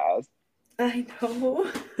podcast. I know.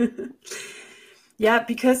 Yeah,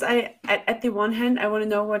 because at the one hand I want to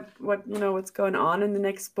know what's going on in the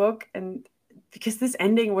next book, and because this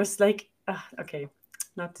ending was like, okay,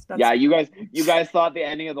 not Yeah, you guys thought the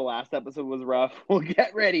ending of the last episode was rough. Well,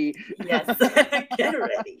 get ready. yes. Get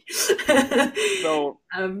ready. So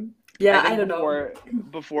Yeah, I I think don't know.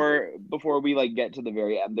 before we like get to the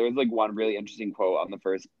very end, there's like one really interesting quote on the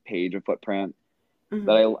first page of Footprint that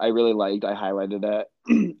Mhm. I really liked. I highlighted it,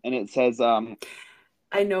 and it says,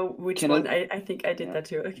 I know which "Can a one. I think I did yeah, that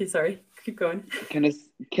too. Okay, sorry. Keep going. can a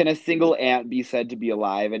can a single ant be said to be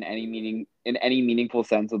alive in any meaningful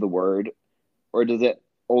sense of the word, or does it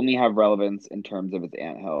only have relevance in terms of its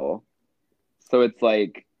anthill?" So it's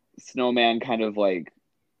like Snowman kind of like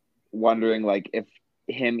wondering like if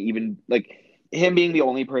him being the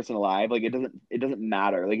only person alive, like it doesn't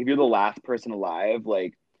matter. Like if you're the last person alive,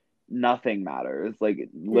 like nothing matters. Like Yeah.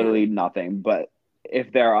 literally nothing. But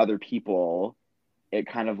if there are other people, it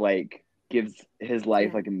kind of like gives his life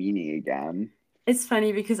Yeah. like a meaning again. It's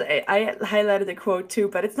funny because I highlighted a quote too,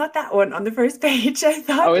 but it's not that one on the first page. I Oh,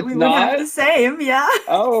 thought it's we would have not? the same. Yeah, it's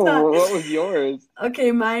not. Oh, what was yours?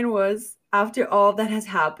 Okay, mine was, after all that has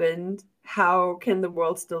happened, how can the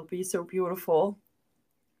world still be so beautiful?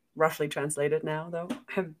 Roughly translated now, though.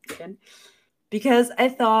 Again. Because I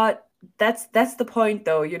thought that's the point,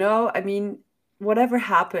 though. I mean, whatever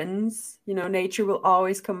happens, nature will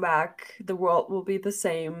always come back. The world will be the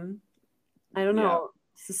same. I don't Yeah. know.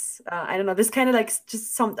 I don't know. This kind of like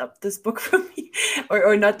just summed up this book for me,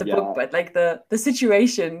 or not the book, Yeah. but like the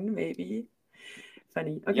situation, maybe.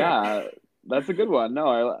 Funny. Okay. Yeah. That's a good one. No,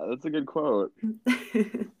 that's a good quote.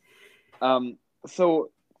 So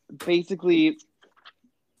basically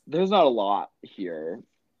there's not a lot here.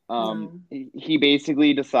 No. He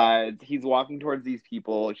basically decides he's walking towards these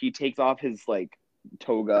people. He takes off his like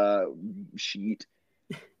toga sheet,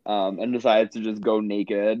 and decides to just go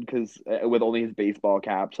naked because with only his baseball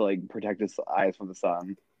cap to like protect his eyes from the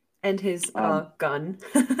sun. And his Um, gun.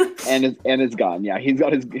 and his gun. Yeah, he's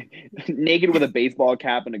got his naked with a baseball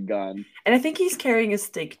cap and a gun. And I think he's carrying a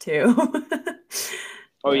stick too.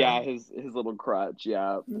 Oh Yeah. yeah, his little crutch.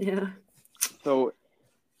 Yeah. Yeah. So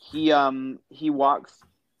he walks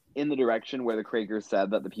in the direction where the Quakers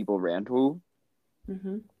said that the people ran to.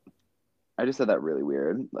 Mm-hmm. I just said that really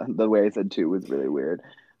weird. The way I said "to" was really weird.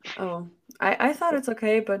 Oh, I thought it's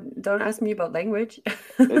okay, but don't ask me about language.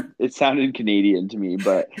 It sounded Canadian to me,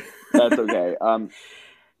 but that's okay. So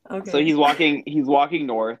Okay. he's walking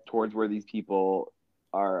north towards where these people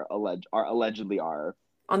allegedly are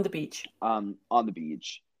On the beach. on the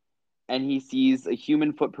beach, and he sees a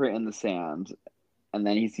human footprint in the sand, and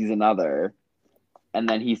then he sees another, and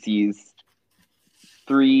then he sees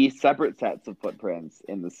three separate sets of footprints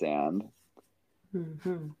in the sand,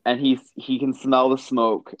 Mm-hmm. and he can smell the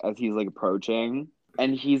smoke as he's like approaching,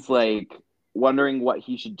 and he's like wondering what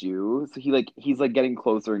he should do. So he's like getting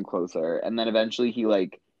closer and closer, and then eventually he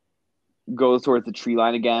like goes towards the tree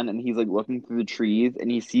line again, and he's like looking through the trees,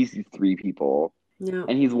 and he sees these three people, Yeah.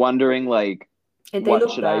 and he's wondering like, And they what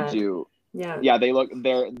look should I bad. do? Yeah. Yeah, they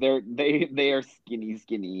are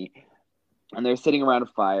skinny, and they're sitting around a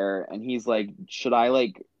fire, and he's like, should I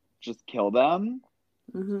like just kill them?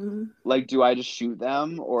 Mm-hmm. Like, do I just shoot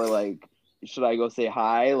them, or like should I go say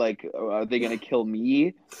hi? Like, are they gonna kill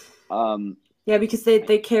me? Um, Yeah, because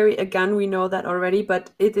they carry a gun, we know that already,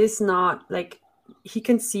 but it is not like he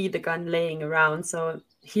can see the gun laying around, so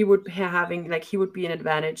he would be having like he would be an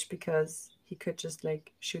advantage because he could just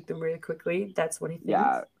like shoot them really quickly. That's what he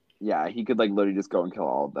yeah, thinks. yeah, he could like literally just go and kill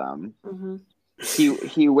all of them. Mm-hmm.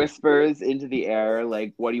 He whispers into the air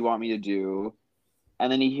like, "What do you want me to do?"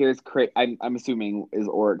 And then he hears Crake. I'm assuming is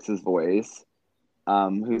Oryx's voice,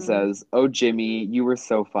 who Mm. says, "Oh Jimmy, you were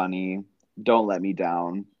so funny. Don't let me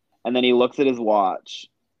down." And then he looks at his watch,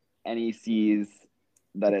 and he sees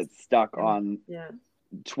that It's it's stuck him. on Yeah.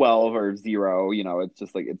 12 or 0. You know, it's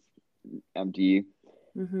just like it's empty.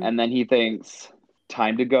 Mm-hmm. And then he thinks,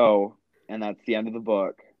 "Time to go," and that's the end of the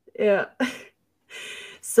book. Yeah.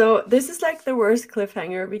 So this is like the worst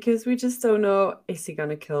cliffhanger because we just don't know, is he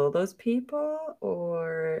gonna kill those people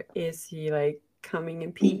or is he like coming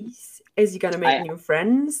in peace? Is he gonna make I new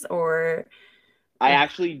friends or I ugh.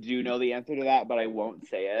 actually do know the answer to that, but I won't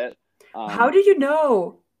say it. How do you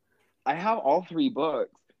know? I have all 3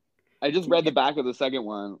 books. I just read the back of the second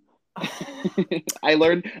one. I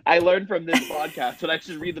learned from this podcast that I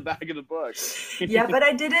should read the back of the book. Yeah, but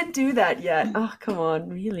I didn't do that yet. Oh, come on,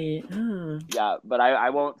 really? Yeah, but I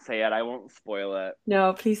won't say it. I won't spoil it.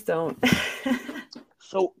 No, please don't.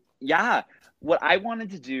 So yeah, what I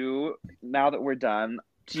wanted to do now that we're done,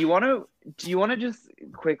 do you want to just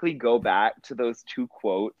quickly go back to those 2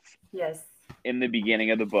 quotes Yes. in the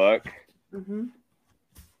beginning of the book? Hmm.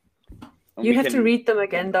 And You we have to can read them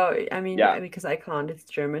again, though. I mean, yeah, because I can't. It's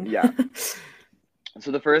German. yeah. So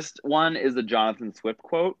the first one is a Jonathan Swift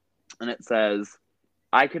quote, and it says,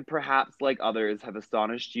 I could perhaps, like others, have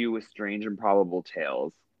astonished you with strange and probable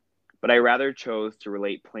tales, but I rather chose to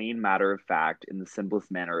relate plain matter of fact in the simplest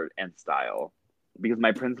manner and style, because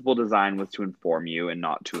my principal design was to inform you and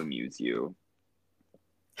not to amuse you.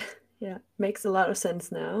 Yeah, makes a lot of sense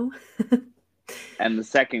now. And the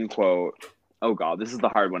second quote, oh god, this is the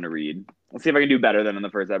hard one to read. Let's see if I can do better than in the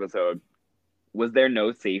first episode. Was there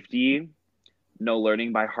no safety, no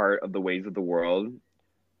learning by heart of the ways of the world,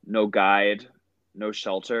 no guide, no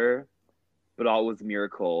shelter, but all was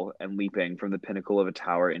miracle and leaping from the pinnacle of a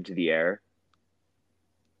tower into the air?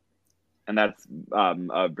 And that's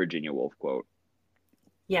a Virginia Woolf quote.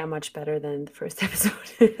 Yeah, much better than the first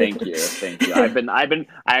Thank you, thank you. episode.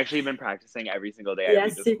 I actually been practicing every single day I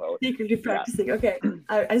read Yes, this quote. secretly Yeah, practicing. Okay,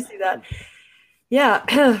 I see that. Yeah,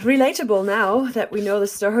 relatable now that we know the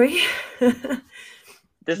story.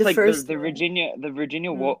 this The like first one. the Virginia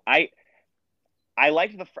Mm, Woolf. I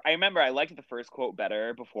remember I liked the first quote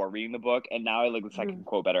better before reading the book, and now I like the mhm. second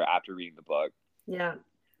quote better after reading the book Yeah.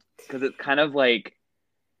 because it's kind of like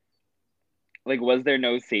was there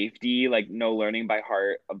no safety, like no learning by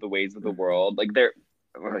heart of the ways of the Mhm. world, like there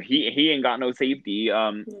he ain't got no safety,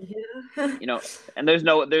 Yeah. you know, and there's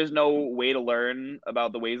no way to learn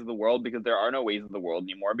about the ways of the world because there are no ways of the world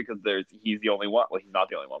anymore because there's he's the only one, well he's not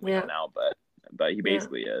the only one we know Yeah. now, but he Yeah.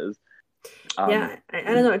 basically is. Yeah, I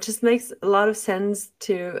don't know. It just makes a lot of sense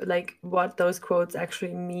to like what those quotes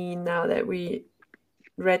actually mean now that we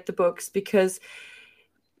read the books because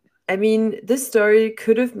I mean, this story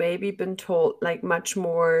could have maybe been told like much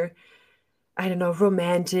more, I don't know,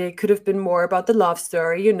 romantic, could have been more about the love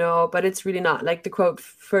story, but it's really not. Like the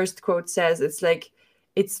first quote says, it's like,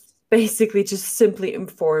 it's basically just simply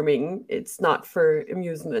informing. It's not for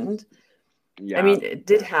amusement. I Yeah. mean, it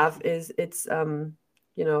did have its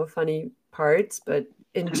funny parts, but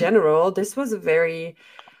in general, this was a very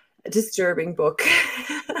disturbing book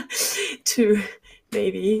to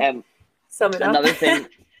maybe And sum it up. another thing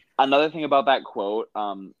another thing about that quote,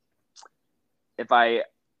 if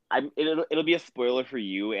it'll be a spoiler for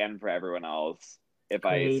you and for everyone else if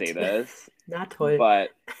I say Great. this, Na toll. but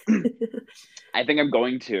I think I'm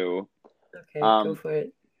going to, Okay, go um, for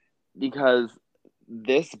it. because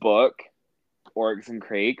this book, Oryx and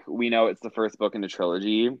Crake, we know it's the first book in the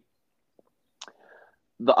trilogy.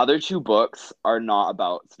 The other 2 books are not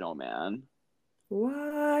about Snowman.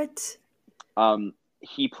 What?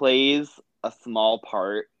 He plays a small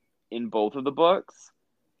part in both of the books,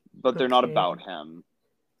 but they're not Okay. about him.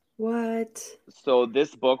 What? So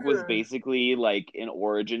this book was Huh. basically like an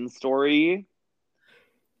origin story.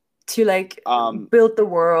 To like Um, build the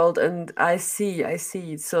world, and I see.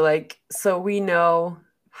 So like, so we know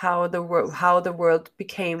how the world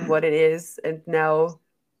became what it is, and now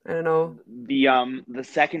I don't know. the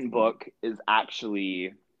second book is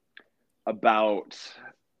actually about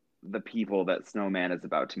the people that Snowman is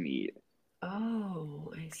about to meet.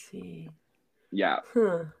 Oh, I see. Yeah.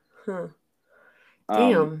 Huh. Huh.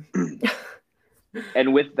 Um, Damn.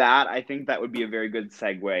 and with that, I think that would be a very good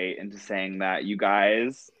segue into saying that you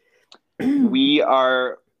guys, we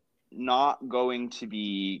are not going to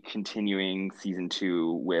be continuing season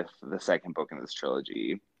two with the second book in this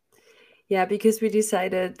trilogy. Yeah, because we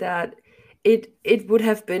decided that it would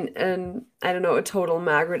have been an, I don't know, a total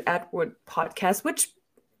Margaret Atwood podcast, which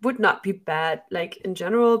would not be bad, like in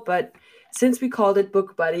general, but since we called it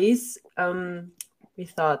Book Buddies, we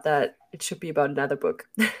thought that it should be about another book.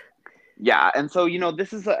 Yeah, and so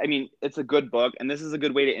this is I mean, it's a good book, and this is a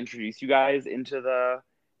good way to introduce you guys into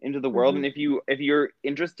the world. Hmm. And if you're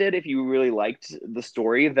interested, if you really liked the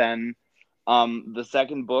story, then the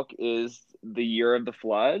second book is The Year of the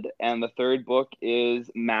Flood, and the third book is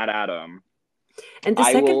Mad Adam. And the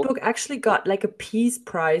I second will book actually got like a peace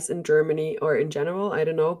prize in Germany or in general, I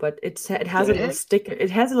don't know, but it has a Did little it? sticker. It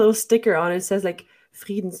has a little sticker on it. It says like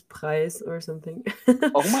Friedenspreis or something.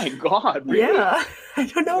 Oh my God, really? Yeah, I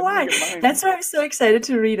don't know I didn't why. think of mine. That's why I'm so excited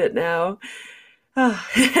to read it now.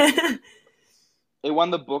 It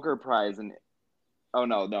won the Booker Prize, and oh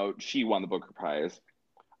no, she won the Booker Prize.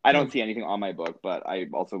 I don't Oh, see anything on my book, but I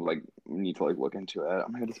also need to look into it. Oh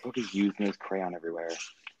my God, this book is used and there's crayon everywhere.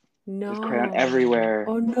 There's crayon no. everywhere.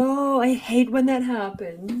 Oh no, I hate when that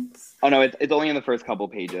happens. Oh no, it's only in the first couple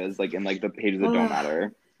pages, like in the pages that don't Oh,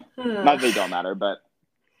 matter. Not that they ah. don't matter, but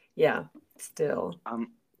Yeah, still.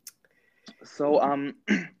 um. So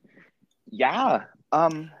yeah.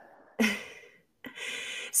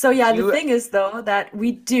 So Do yeah, the you? thing is though that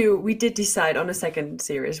we did decide on a second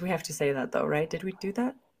series. We have to say that though, right? Did we do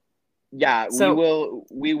that? Yeah, So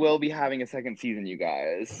we will be having a second season, you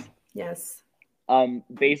guys. yes.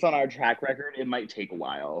 Based on our track record, it might take a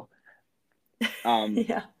while. Um,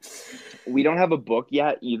 Yeah. we don't have a book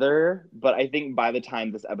yet either, but I think by the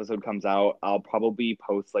time this episode comes out, I'll probably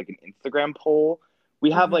post like an Instagram poll.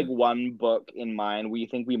 We have like Hmm. one book in mind. We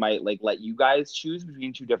think we might like let you guys choose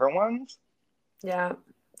between two different ones. Yeah.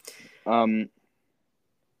 Um,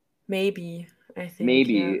 Maybe, I think,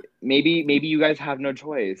 yeah. maybe you guys have no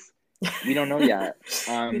choice. We don't know yet.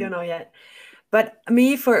 We don't know yet. But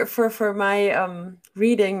me for my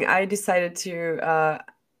reading, I decided to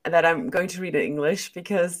that I'm going to read in English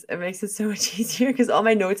because it makes it so much easier because all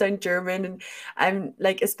my notes are in German and I'm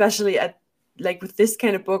like especially at like with this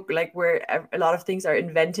kind of book like where a lot of things are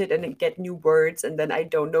invented and get new words and then I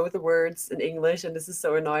don't know the words in English and this is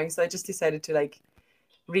so annoying. So I just decided to like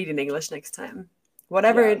read in English next time.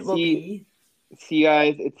 Whatever Yeah. it will be. See,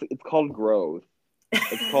 guys, it's called growth.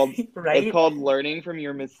 It's Right? called learning from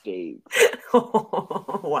your mistakes.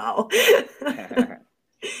 Wow.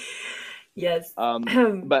 Yes.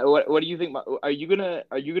 But what do you think? Are you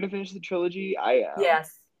gonna finish the trilogy? I am.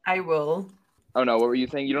 Yes, I will. Oh no, what were you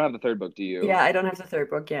saying? You don't have the third book, do you? Yeah, I don't have the third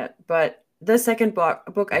book yet, but the second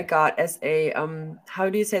book I got as a how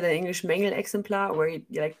do you say that in English, Mängelexemplar, where you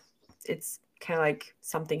like it's kind of like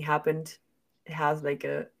something happened. It has like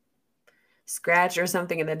a scratch or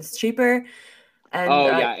something, and then it's cheaper. And Oh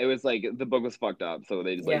yeah, it was like the book was fucked up, so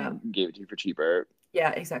they just like yeah, gave it to you for cheaper.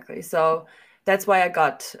 yeah, exactly. So that's why I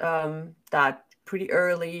got that pretty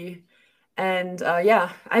early. And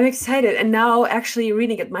yeah, I'm excited. And now actually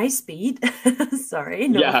reading at my speed. Sorry,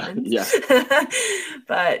 no Yeah, offense. yeah,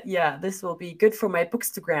 But yeah, this will be good for my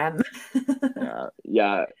bookstagram.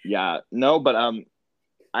 yeah. No, but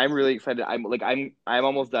I'm really excited. I'm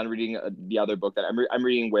almost done reading the other book that I'm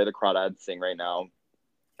reading Where the Crawdads Sing right now.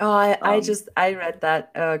 Oh, Um, I read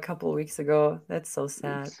that a couple of weeks ago. That's so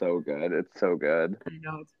sad. it's so good. It's so good. I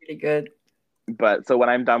know it's really good. But so when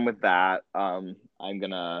I'm done with that,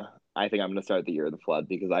 I think I'm gonna start the Year of the Flood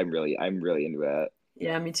because I'm really into it.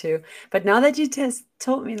 Yeah, me too. But now that you just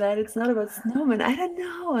told me that it's not about snowmen, I don't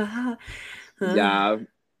know. Yeah,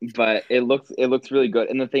 but it looks really good.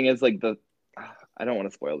 And the thing is, like I don't want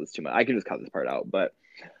to spoil this too much. I can just cut this part out. But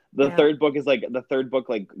Yeah. the third book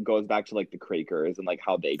like goes back to like the Quakers and like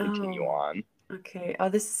how they continue Oh, on. okay. Oh,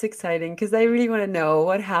 this is exciting because I really want to know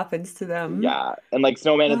what happens to them. Yeah, and like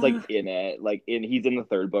Snowman is like Ah, in it, like in he's in the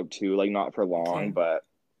third book too, like not for long, okay. but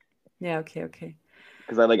Yeah, okay, okay.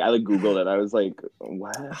 because I like Googled it, I was like,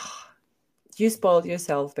 what? You spoiled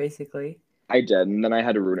yourself, basically. I did, and then I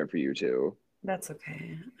had to ruin it for you too. That's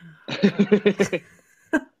okay.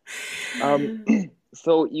 um,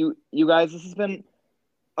 so you guys, this has been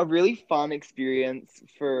a really fun experience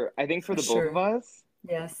for I think for For the both of sure. us.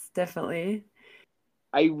 Yes, definitely.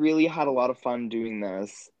 I really had a lot of fun doing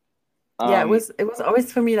this. Yeah, Um, it was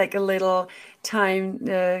always for me like a little time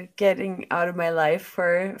getting out of my life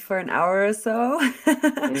for an hour or so.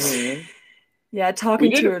 mhm. Yeah, We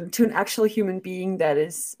talking did to an actual human being that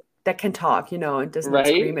is that can talk, and does not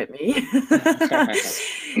scream Right? at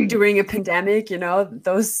me. During a pandemic,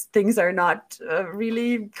 those things are not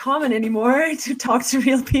really common anymore to talk to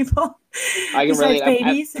real people I can besides relate.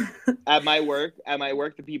 babies. At my work,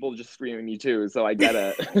 the people just scream at me too, so I get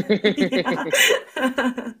it.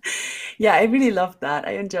 Yeah. Yeah, I really loved that.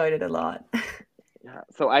 I enjoyed it a lot. Yeah.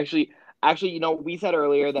 So actually, we said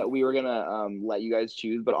earlier that we were gonna let you guys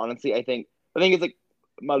choose, but honestly, I think it's like,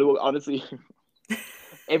 Malu, honestly,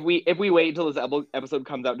 if we wait until this episode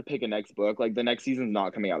comes out to pick a next book, like the next season's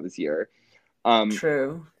not coming out this year. Um,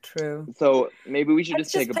 True, true. so maybe we should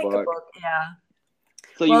Let's just pick just a pick a book. book. Yeah.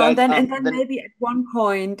 So you Well, and guys, then then maybe at one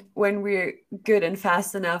point when we're good and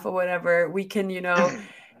fast enough or whatever, we can,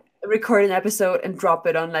 record an episode and drop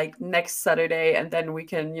it on like next Saturday, and then we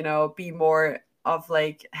can, be more of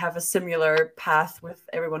like have a similar path with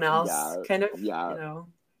everyone else, yeah, kind of, yeah.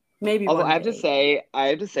 maybe Although one day. I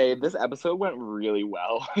have to say, this episode went really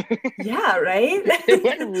well. Yeah, right? It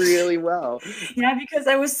went really well. Yeah, because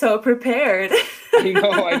I was so prepared.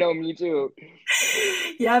 I know, me too.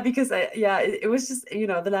 Yeah, because it was just,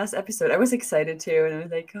 the last episode. I was excited too, and I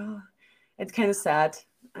was like, oh, it's kind of sad.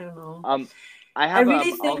 I don't know. Um, I I have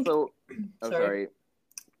really think, also. Oh, sorry. sorry.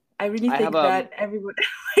 I really I have think that everyone, oh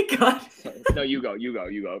my God. No, you go. You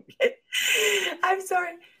go. I'm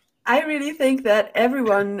sorry. I really think that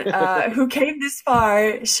everyone who came this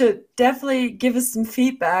far should definitely give us some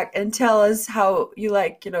feedback and tell us how you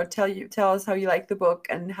like, tell us how you like the book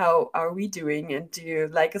and how are we doing, and do you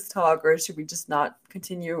like us talk, or should we just not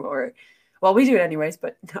continue, or well, we do it anyways,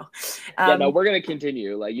 but no. Yeah, no, we're gonna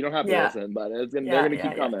continue. Like, you don't have to Yeah, listen, but they're yeah, gonna keep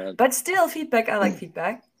yeah. coming. But still, feedback. I like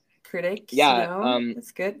feedback. Critics, Yeah.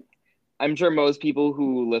 that's good. I'm sure most people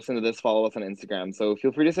who listen to this follow us on Instagram, so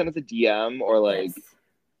feel free to send us a DM or like Yes.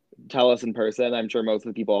 tell us in person. I'm sure most of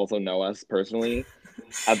the people also know us personally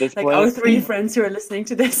at this Like our point. 3 friends who are listening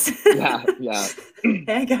to this. Yeah.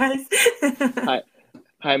 Hey guys.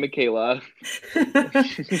 Hi, Michaela.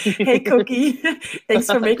 Hey, Cookie. Thanks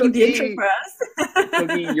for making the intro Cookie. for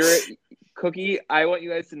us. Cookie. I want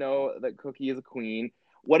you guys to know that Cookie is a queen.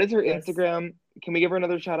 What is her Yes. Instagram? Can we give her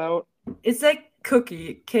another shout out? It's like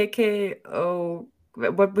Cookie. KKO.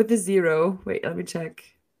 What with the 0? Wait, let me check.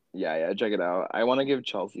 Yeah, check it out. I want to give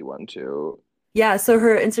Chelsea one too. Yeah, so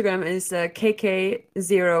her Instagram is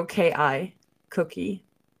KK0KI. Cookie.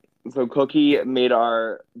 So Cookie made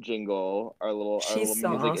our jingle, our little She's so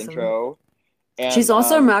music awesome. intro. And She's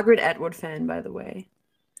also a Margaret Atwood fan, by the way.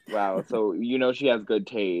 wow, so she has good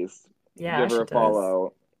taste. Yeah, give her she a does.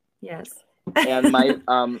 follow. Yes. And my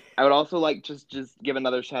I would also like just give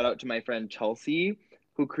another shout out to my friend Chelsea,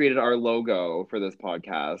 who created our logo for this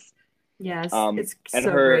podcast. Yes, it's and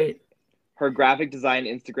so great. Her graphic design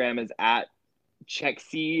Instagram is at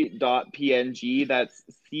checksea.png. That's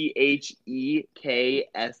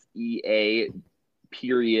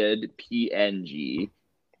CHEKSEA.PNG.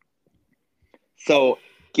 So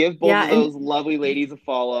give both of those lovely ladies a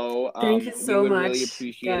follow. Thank you so much. Really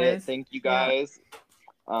appreciate it. Thank you guys.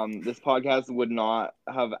 This podcast would not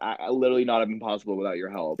have literally not have been possible without your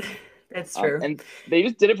help. That's true. And they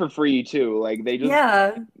just did it for free too. Like they just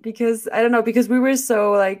because I don't know, because we were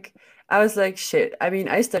so like, I was like, shit. I mean,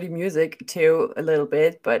 I study music too a little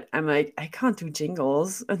bit, but I'm like, I can't do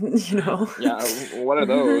jingles, Yeah, what are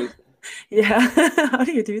those? Yeah, how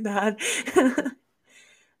do you do that?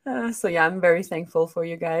 So yeah, I'm very thankful for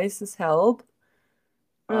you guys' help.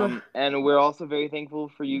 And we're also very thankful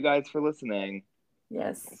for you guys for listening.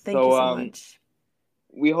 Yes, thank you so much.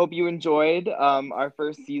 We hope you enjoyed our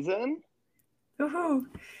first season. Woohoo!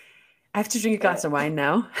 I have to drink a glass of wine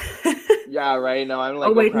now. Yeah, right. No, I'm like.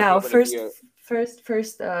 Oh wait, now first,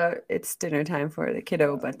 it's dinner time for the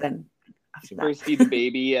kiddo, but then after that, first feed the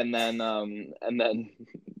baby, and then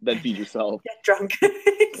feed yourself. Get drunk.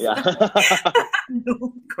 Yeah. No,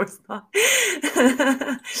 of course not.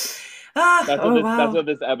 That's what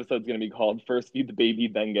this episode's gonna be called. First feed the baby,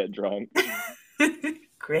 then get drunk.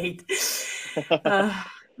 Great.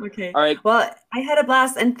 Okay. All right. Well, I had a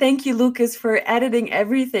blast, and thank you, Lucas, for editing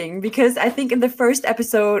everything, because I think in the first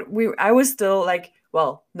episode I was still like,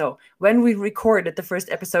 well, no, when we recorded the first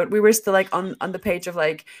episode, we were still like on the page of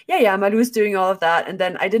like, yeah, Malu's doing all of that, and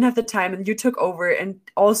then I didn't have the time, and you took over and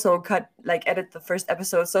also edit the first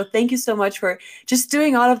episode. So thank you so much for just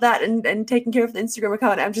doing all of that and taking care of the Instagram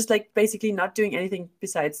account. I'm just like basically not doing anything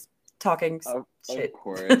besides talking shit. Of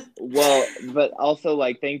course. Well, but also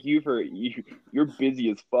like thank you for you're busy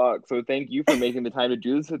as fuck. So thank you for making the time to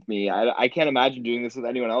do this with me. I can't imagine doing this with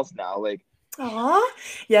anyone else now. Like, aw,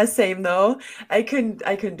 yeah, same though. I couldn't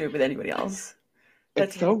do it with anybody else.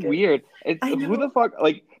 That's so weird. It's who the fuck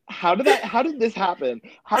like How did this happen?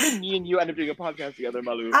 How did me and you end up doing a podcast together,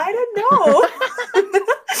 Malu? I don't know.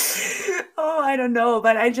 Oh, I don't know,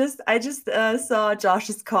 but I just saw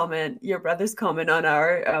Josh's comment, your brother's comment on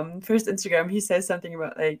our first Instagram. He says something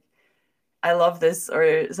about like, I love this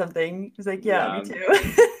or something. He's like, yeah, me too.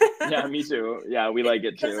 Yeah, me too. Yeah, we like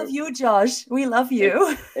it too. Because of you, Josh. We love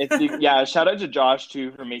you. Yeah, shout out to Josh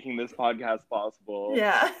too for making this podcast possible.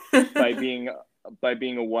 Yeah. by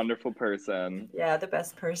being a wonderful person. Yeah, the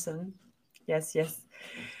best person. Yes, yes.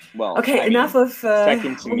 Well, okay, enough of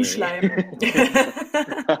second to me.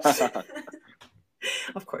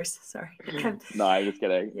 Of course, sorry. No, I'm just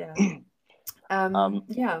kidding. Yeah.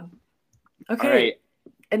 Yeah. Okay. All right.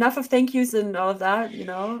 Enough of thank yous and all of that, you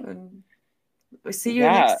know, and we'll see you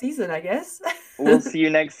next season, I guess. We'll see you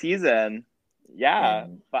next season. Yeah.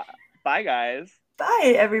 Bye, guys.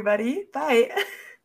 Bye, everybody. Bye.